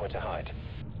 Find somewhere to hide.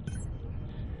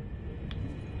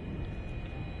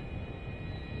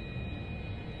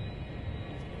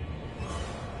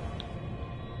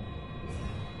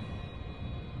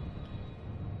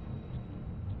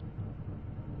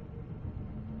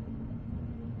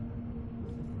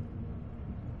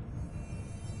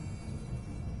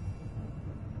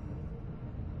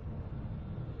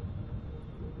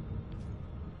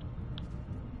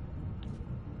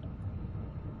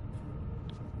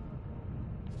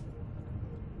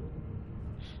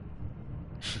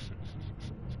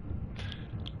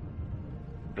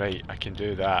 Right, I can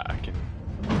do that.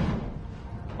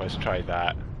 Let's try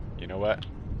that. You know what?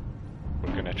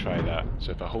 We're gonna try that.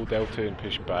 So if I hold L2 and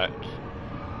push back,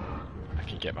 I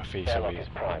can get my face Airlock away. is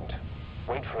primed.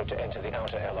 Wait for it to enter the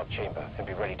outer airlock chamber and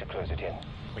be ready to close it in.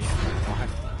 Wait, what?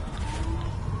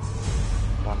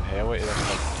 Burn hell out of this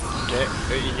thing. Get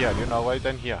out of here, you're not allowed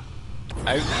in here.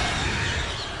 Out!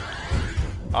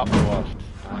 Up the loft.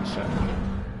 That's it.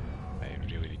 I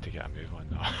really need to get a move on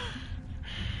now.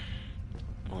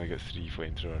 Only got 3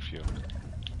 flamethrower fuel.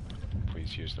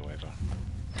 Please use the lever.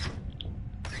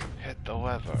 Hit the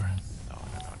lever.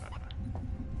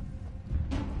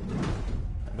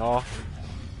 No.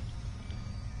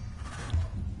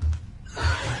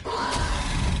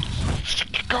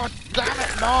 God damn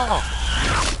it, no!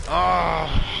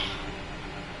 Oh,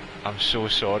 I'm so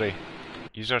sorry.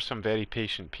 These are some very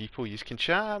patient people. You can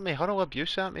chat at me, hurl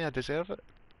abuse at me, I deserve it.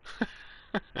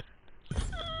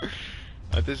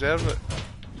 I deserve it.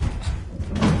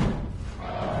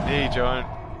 Hey John,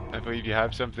 I believe you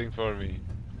have something for me.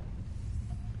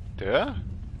 Do I?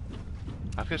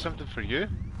 I've got something for you.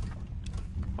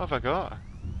 What have I got?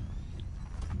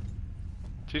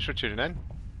 Cheers for tuning in.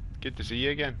 Good to see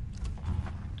you again.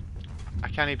 I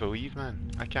can't believe,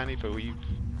 man. I can't believe.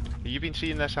 Have you been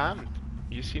seeing this happen?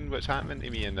 Have you seen what's happening to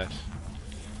me in this?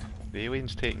 The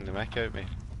alien's taking the mick out of me.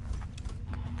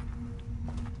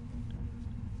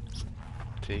 It's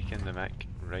taking the mick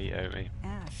right out of me.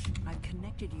 Ash, I've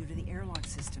connected you to the airlock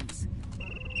systems.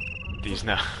 These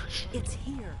now. It's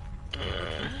here.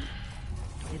 Okay?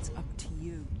 It's up to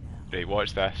you now. Right,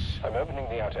 watch this. I'm opening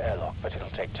the outer airlock, but it'll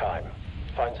take time.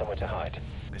 Find somewhere to hide.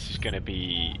 This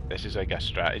is like a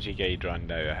strategy guide run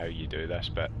now of how you do this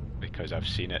bit, because I've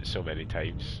seen it so many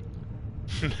times.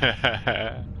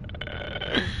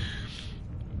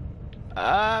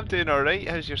 I'm doing alright,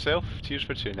 how's yourself? Cheers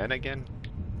for tuning in again.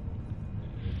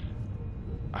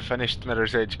 I finished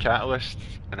Mirror's Edge Catalyst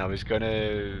and I was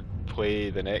gonna play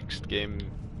the next game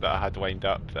that I had lined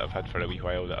up that I've had for a wee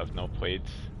while that I've not played.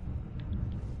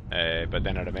 But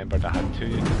then I remembered I had two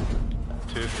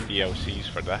DLCs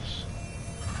for this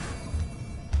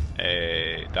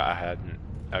that I hadn't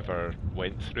ever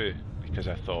went through because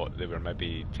I thought they were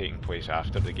maybe taking place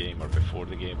after the game or before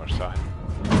the game or something.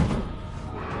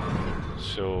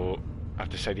 So I've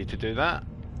decided to do that.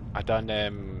 I done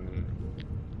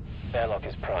Airlock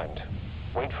is primed.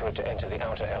 Wait for it to enter the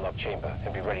outer airlock chamber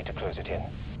and be ready to close it in.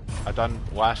 I done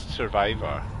Last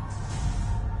Survivor,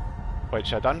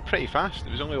 which I done pretty fast.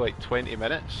 It was only like 20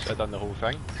 minutes. I done the whole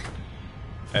thing,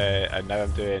 and now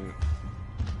I'm doing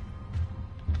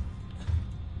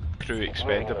Crew It's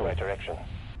moving in the Expendable. right direction.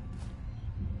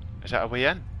 Is that a way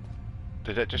in?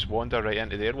 Did it just wander right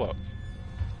into the airlock?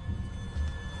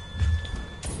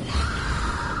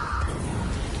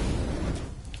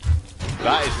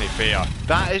 That isn't fair.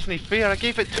 That isn't fair. I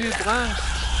gave it 2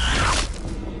 blasts.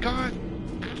 God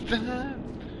damn.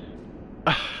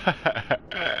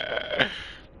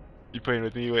 You playing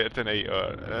with me later tonight,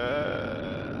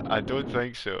 or I don't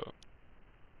think so.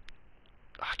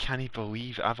 I can't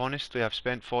believe it. I've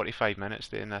spent 45 minutes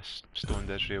doing this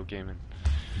Stoned Israel gaming.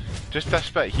 Just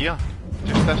this bit here.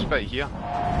 Just this bit here.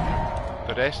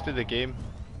 The rest of the game.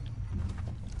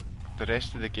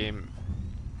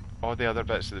 All the other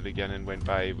bits at the beginning went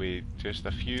by with just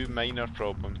a few minor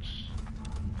problems.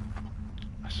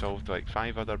 I solved like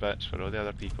 5 other bits for all the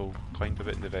other people, climbed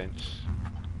about in the vents.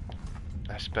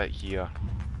 This bit here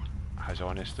has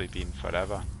honestly been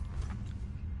forever.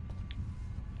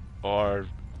 Or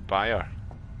Buyer.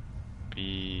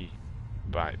 B-Y-R.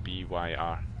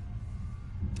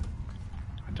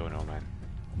 I don't know, man.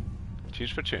 Cheers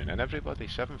for tuning in, everybody.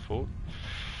 7-4.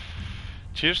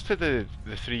 Cheers to the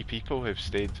 3 people who've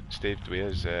stayed with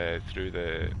us through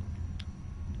the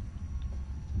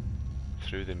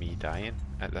me dying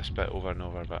at this bit over and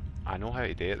over, but I know how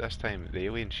to do it this time. The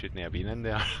alien shouldn't have been in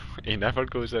there. He never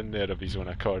goes in there of his own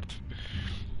accord.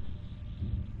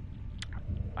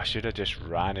 I should have just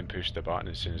ran and pushed the button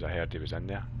as soon as I heard he was in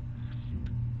there.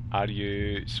 Are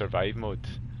you survive mode?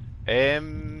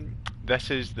 This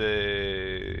is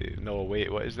the... No, wait,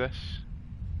 what is this?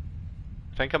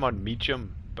 I think I'm on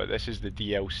medium, but this is the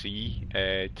DLC,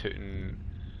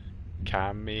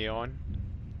 Tutankhamun.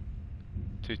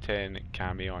 210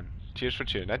 Cheers for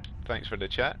tuning in. Thanks for the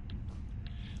chat.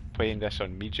 Playing this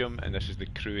on medium, and this is the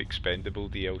Crew Expendable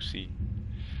DLC.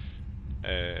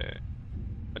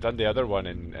 I done the other one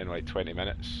in like 20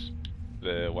 minutes,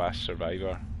 the Last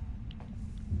Survivor,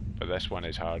 but this one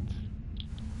is hard.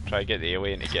 Try to get the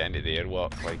alien to get into the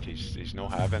airlock, like he's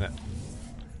not having it.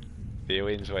 The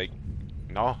alien's like,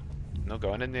 no, not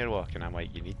going in the airlock, and I'm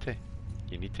like, you need to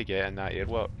get in that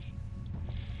airlock.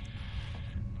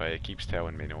 But it keeps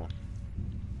telling me no.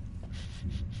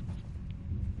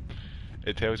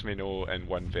 It tells me no in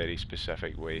one very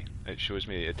specific way. It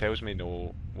tells me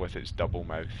no with its double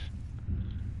mouth.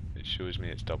 It shows me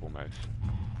its double mouth.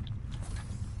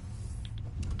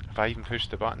 If I even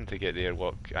pushed the button to get the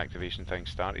airlock activation thing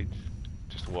started,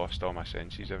 just lost all my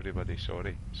senses, everybody.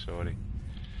 Sorry.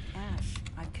 Ash,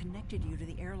 I've connected you to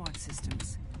the airlock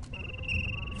systems.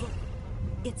 Look,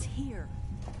 it's here,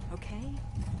 okay?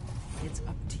 It's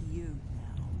up to you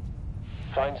now.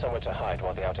 Find somewhere to hide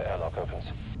while the outer airlock opens.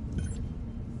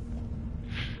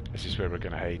 This is where we're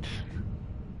gonna hide.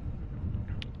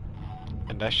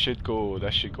 And this should go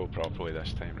properly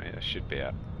this time, right? This should be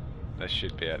it. This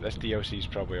DLC is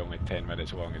probably only 10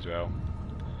 minutes long as well.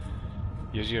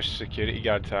 Use your security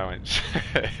guard talents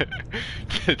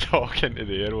to talk into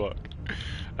the airlock.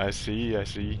 I see.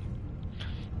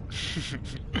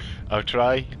 I'll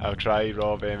try,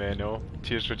 Rob MNO.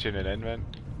 Cheers for tuning in, man.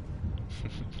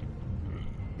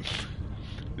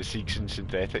 The Seeks and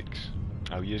Synthetics.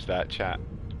 I'll use that chat.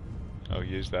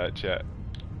 Hey,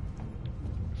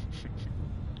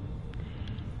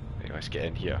 let's get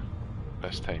in here.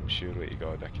 This time, surely to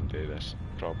God I can do this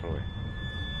properly.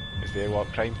 Is the airlock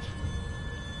primed?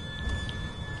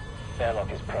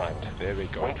 Airlock is primed. There we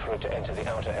go. Wait for it to enter the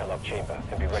outer airlock chamber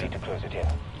and be ready to close it in.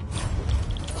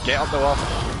 Get up the wall.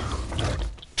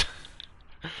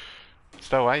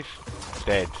 Still alive?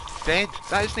 Dead.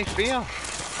 That isn't fair.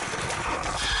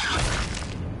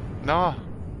 No.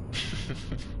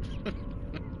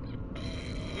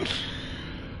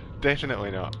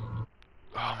 Definitely not.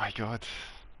 Oh my god.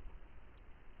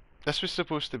 This was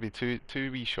supposed to be two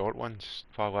wee short ones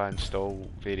while I install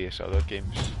various other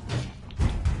games.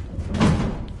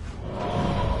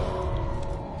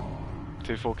 To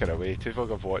two folk are away. Two folk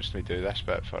have watched me do this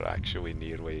bit for actually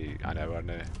nearly an hour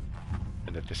now,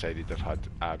 and they've decided they've had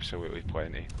absolutely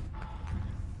plenty.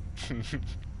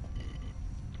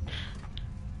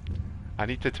 I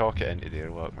need to talk it into the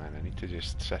airlock, man. I need to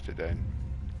just sit it down.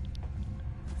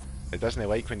 It doesn't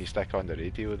like when you stick on the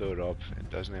radio though, Rob. It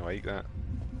doesn't like that.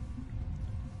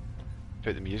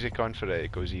 Put the music on for it,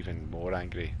 it goes even more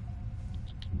angry.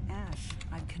 Ash,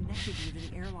 I've connected you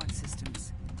to the airlock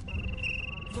systems.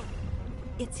 Look,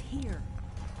 it's here,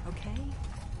 okay?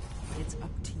 It's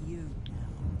up to you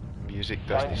now. Music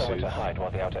Find doesn't somewhere soothe. to hide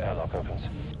while the outer airlock opens.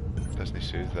 Doesn't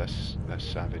soothe this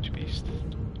savage beast.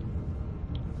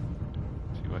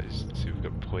 See, we've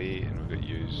got play and we've got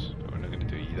use, but we're not going to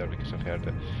do either because I've heard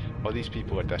that all these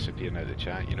people are disappearing out of the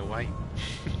chat. You know why?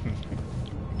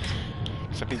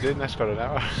 Because I've been doing this for an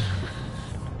hour.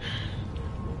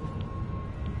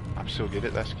 I'm so good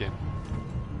at this game.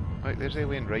 Look, there's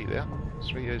Alien right there.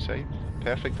 It's right outside.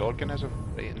 Perfect organism,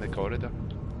 right in the corridor.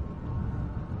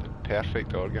 The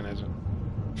perfect organism.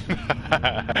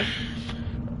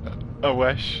 I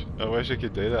wish I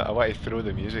could do that. I want to throw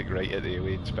the music right at the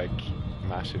alien's big,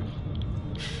 massive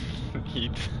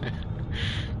heat.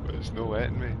 But it's no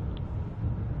letting me.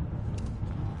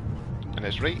 And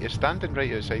it's standing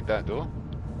right outside that door.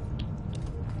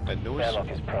 It knows. The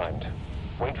airlock is primed.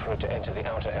 Wait for it to enter the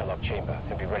outer airlock chamber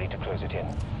and be ready to close it in.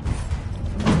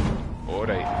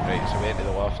 Alright, right, it's a way into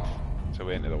the loft. It's a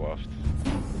way into the loft.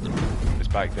 It's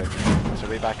back down. It's a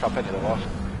way back up into the loft.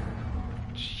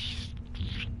 Jeez.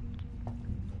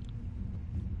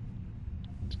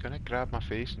 It's gonna grab my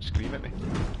face and scream at me.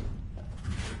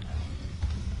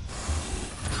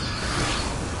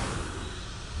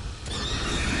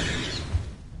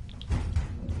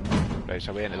 Right, it's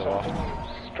a way into the loft.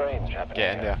 Strange happening.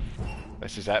 Get in there.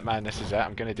 This is it, man, this is it.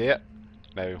 I'm gonna do it.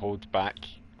 Now hold back.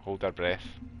 Hold our breath.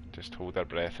 Just hold our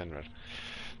breath and as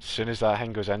soon as that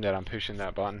thing goes in there, I'm pushing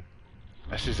that button.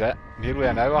 This is it. Nearly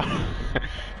an hour.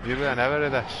 Nearly an hour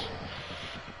of this.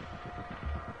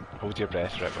 Hold your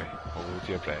breath, Ripley. Hold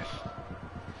your breath.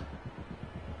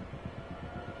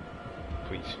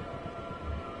 Please.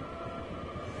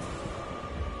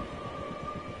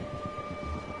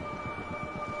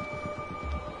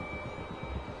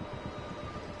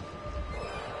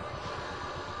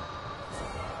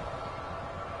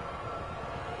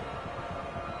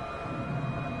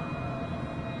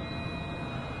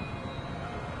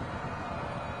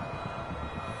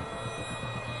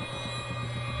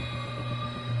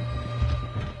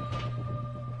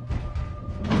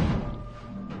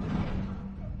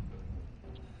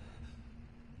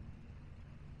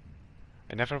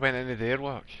 I never went into the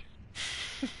airlock.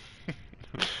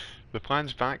 The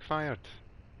plan's backfired.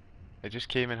 It just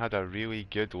came and had a really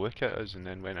good look at us and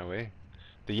then went away.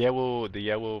 The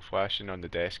yellow flashing on the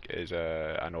desk is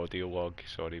an audio log.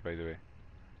 Sorry, by the way.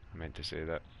 I meant to say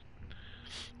that.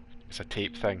 It's a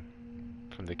tape thing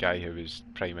from the guy who was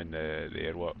priming the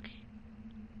airlock.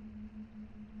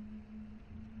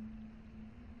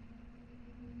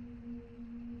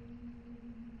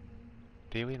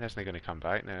 The alien isn't going to come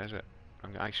back now, is it?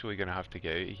 I'm actually going to have to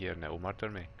get out of here and it'll murder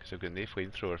me because I've got no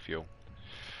flamethrower fuel.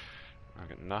 I've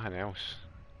got nothing else.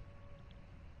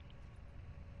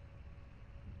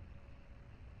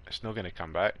 It's not going to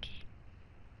come back.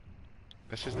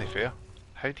 This isn't fair.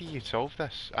 How do you solve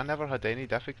this? I never had any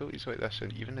difficulties like this,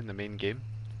 even in the main game.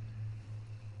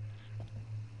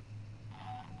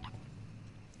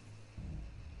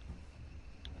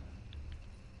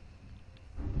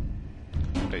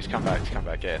 Right, he's come back,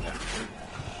 get in there.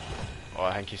 Oh,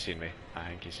 I think he's seen me. I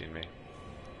think he's seen me.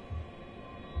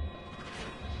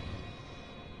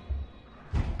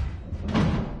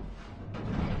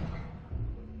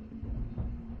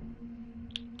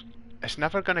 It's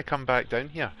never going to come back down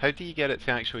here. How do you get it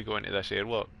to actually go into this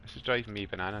airlock? This is driving me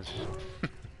bananas.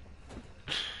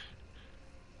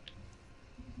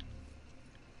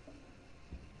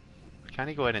 Can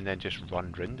I go in and then just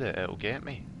run round it? It'll get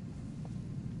me.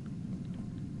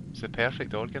 It's the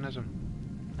perfect organism.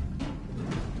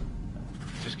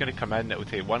 It's just going to come in, it'll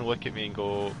take one look at me and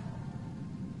go,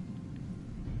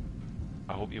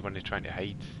 I hope you weren't trying to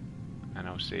hide. And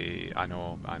I'll say, I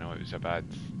know it was a bad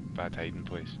hiding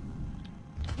place.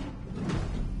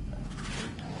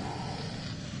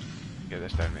 Get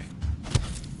this down me.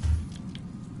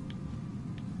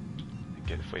 And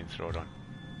get the flamethrower on.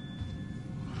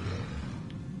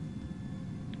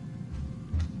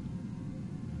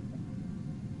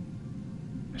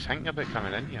 I was thinking about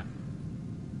coming in here.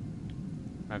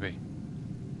 Maybe.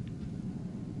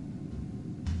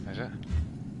 Is it?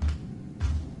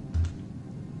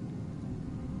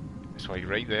 It's like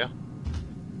right there.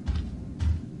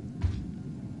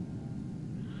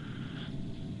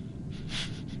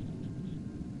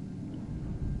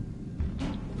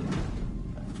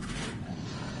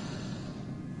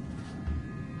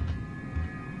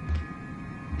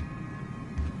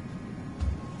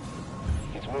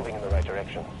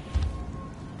 direction.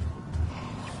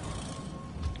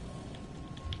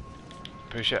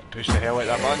 Push it, push the hell out of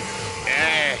that button.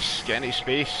 Yes! Get into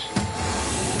space.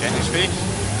 Get into space.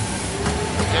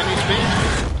 Get into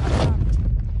space.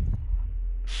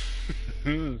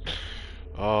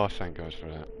 Oh, thank God for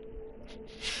that.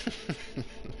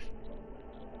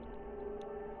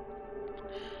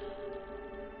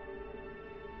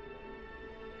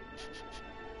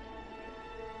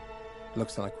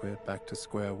 Looks like we're back to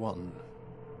square one.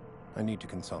 I need to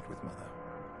consult with Mother.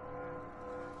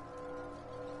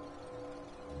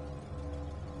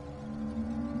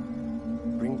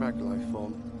 Bring back life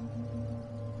form.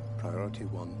 Priority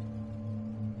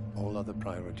 1. All other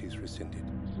priorities rescinded.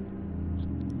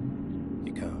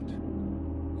 You can't.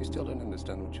 You still don't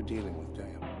understand what you're dealing with, do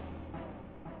you?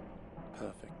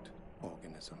 Perfect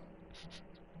organism.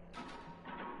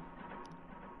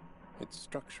 Its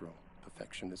structural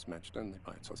perfection is matched only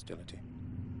by its hostility.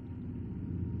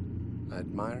 I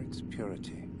admire its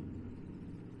purity.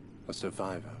 A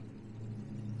survivor.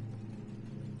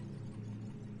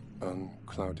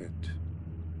 Unclouded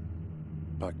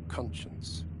by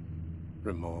conscience,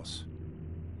 remorse,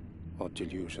 or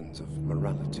delusions of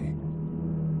morality.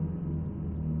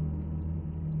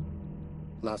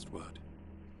 Last word.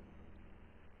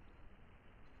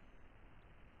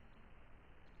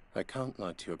 I can't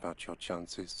lie to you about your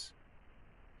chances,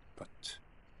 but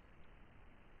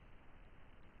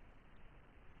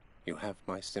you have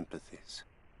my sympathies.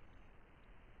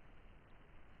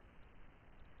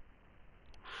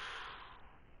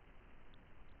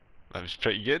 That was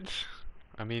pretty good.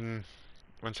 I mean,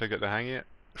 once I got the hang of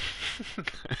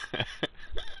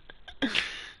it.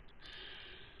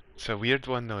 It's a weird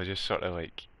one though, just sort of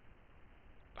like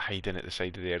hiding at the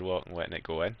side of the airlock and letting it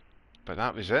go in. But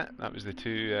that was it. That was the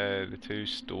two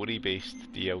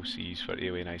story-based DLCs for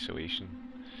Alien Isolation.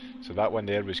 So that one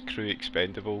there was Crew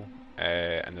Expendable,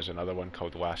 and there's another one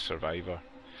called Last Survivor,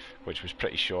 which was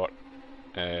pretty short.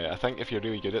 I think if you're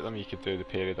really good at them, you could do the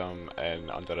pair of them in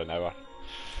under an hour.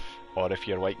 Or if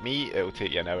you're like me, it'll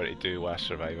take you an hour to do Last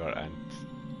Survivor, and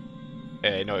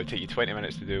no, it'll take you 20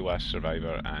 minutes to do Last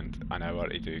Survivor and an hour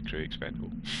to do Crew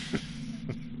Expendable.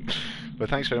 But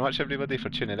thanks very much everybody for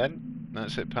tuning in.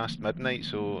 That's it past midnight,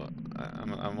 so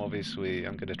I'm obviously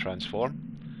I'm going to transform.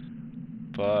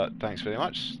 But thanks very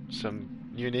much. Some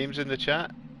new names in the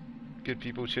chat, good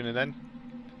people tuning in,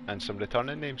 and some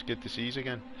returning names. Good to see you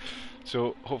again.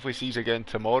 So hopefully see you again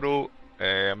tomorrow.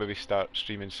 I'll maybe start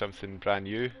streaming something brand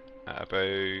new at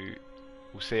about,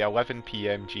 we'll say 11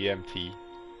 PM GMT.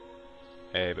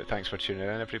 But thanks for tuning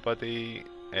in everybody.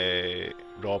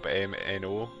 Rob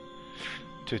MNO,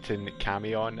 Tootin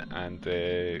Camion, and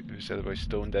who's the other boy,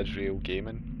 Stoned Israel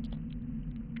Gaming.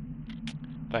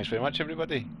 Thanks very much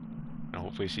everybody, and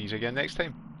hopefully see you again next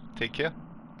time. Take care.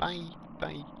 Bye.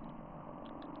 Bye.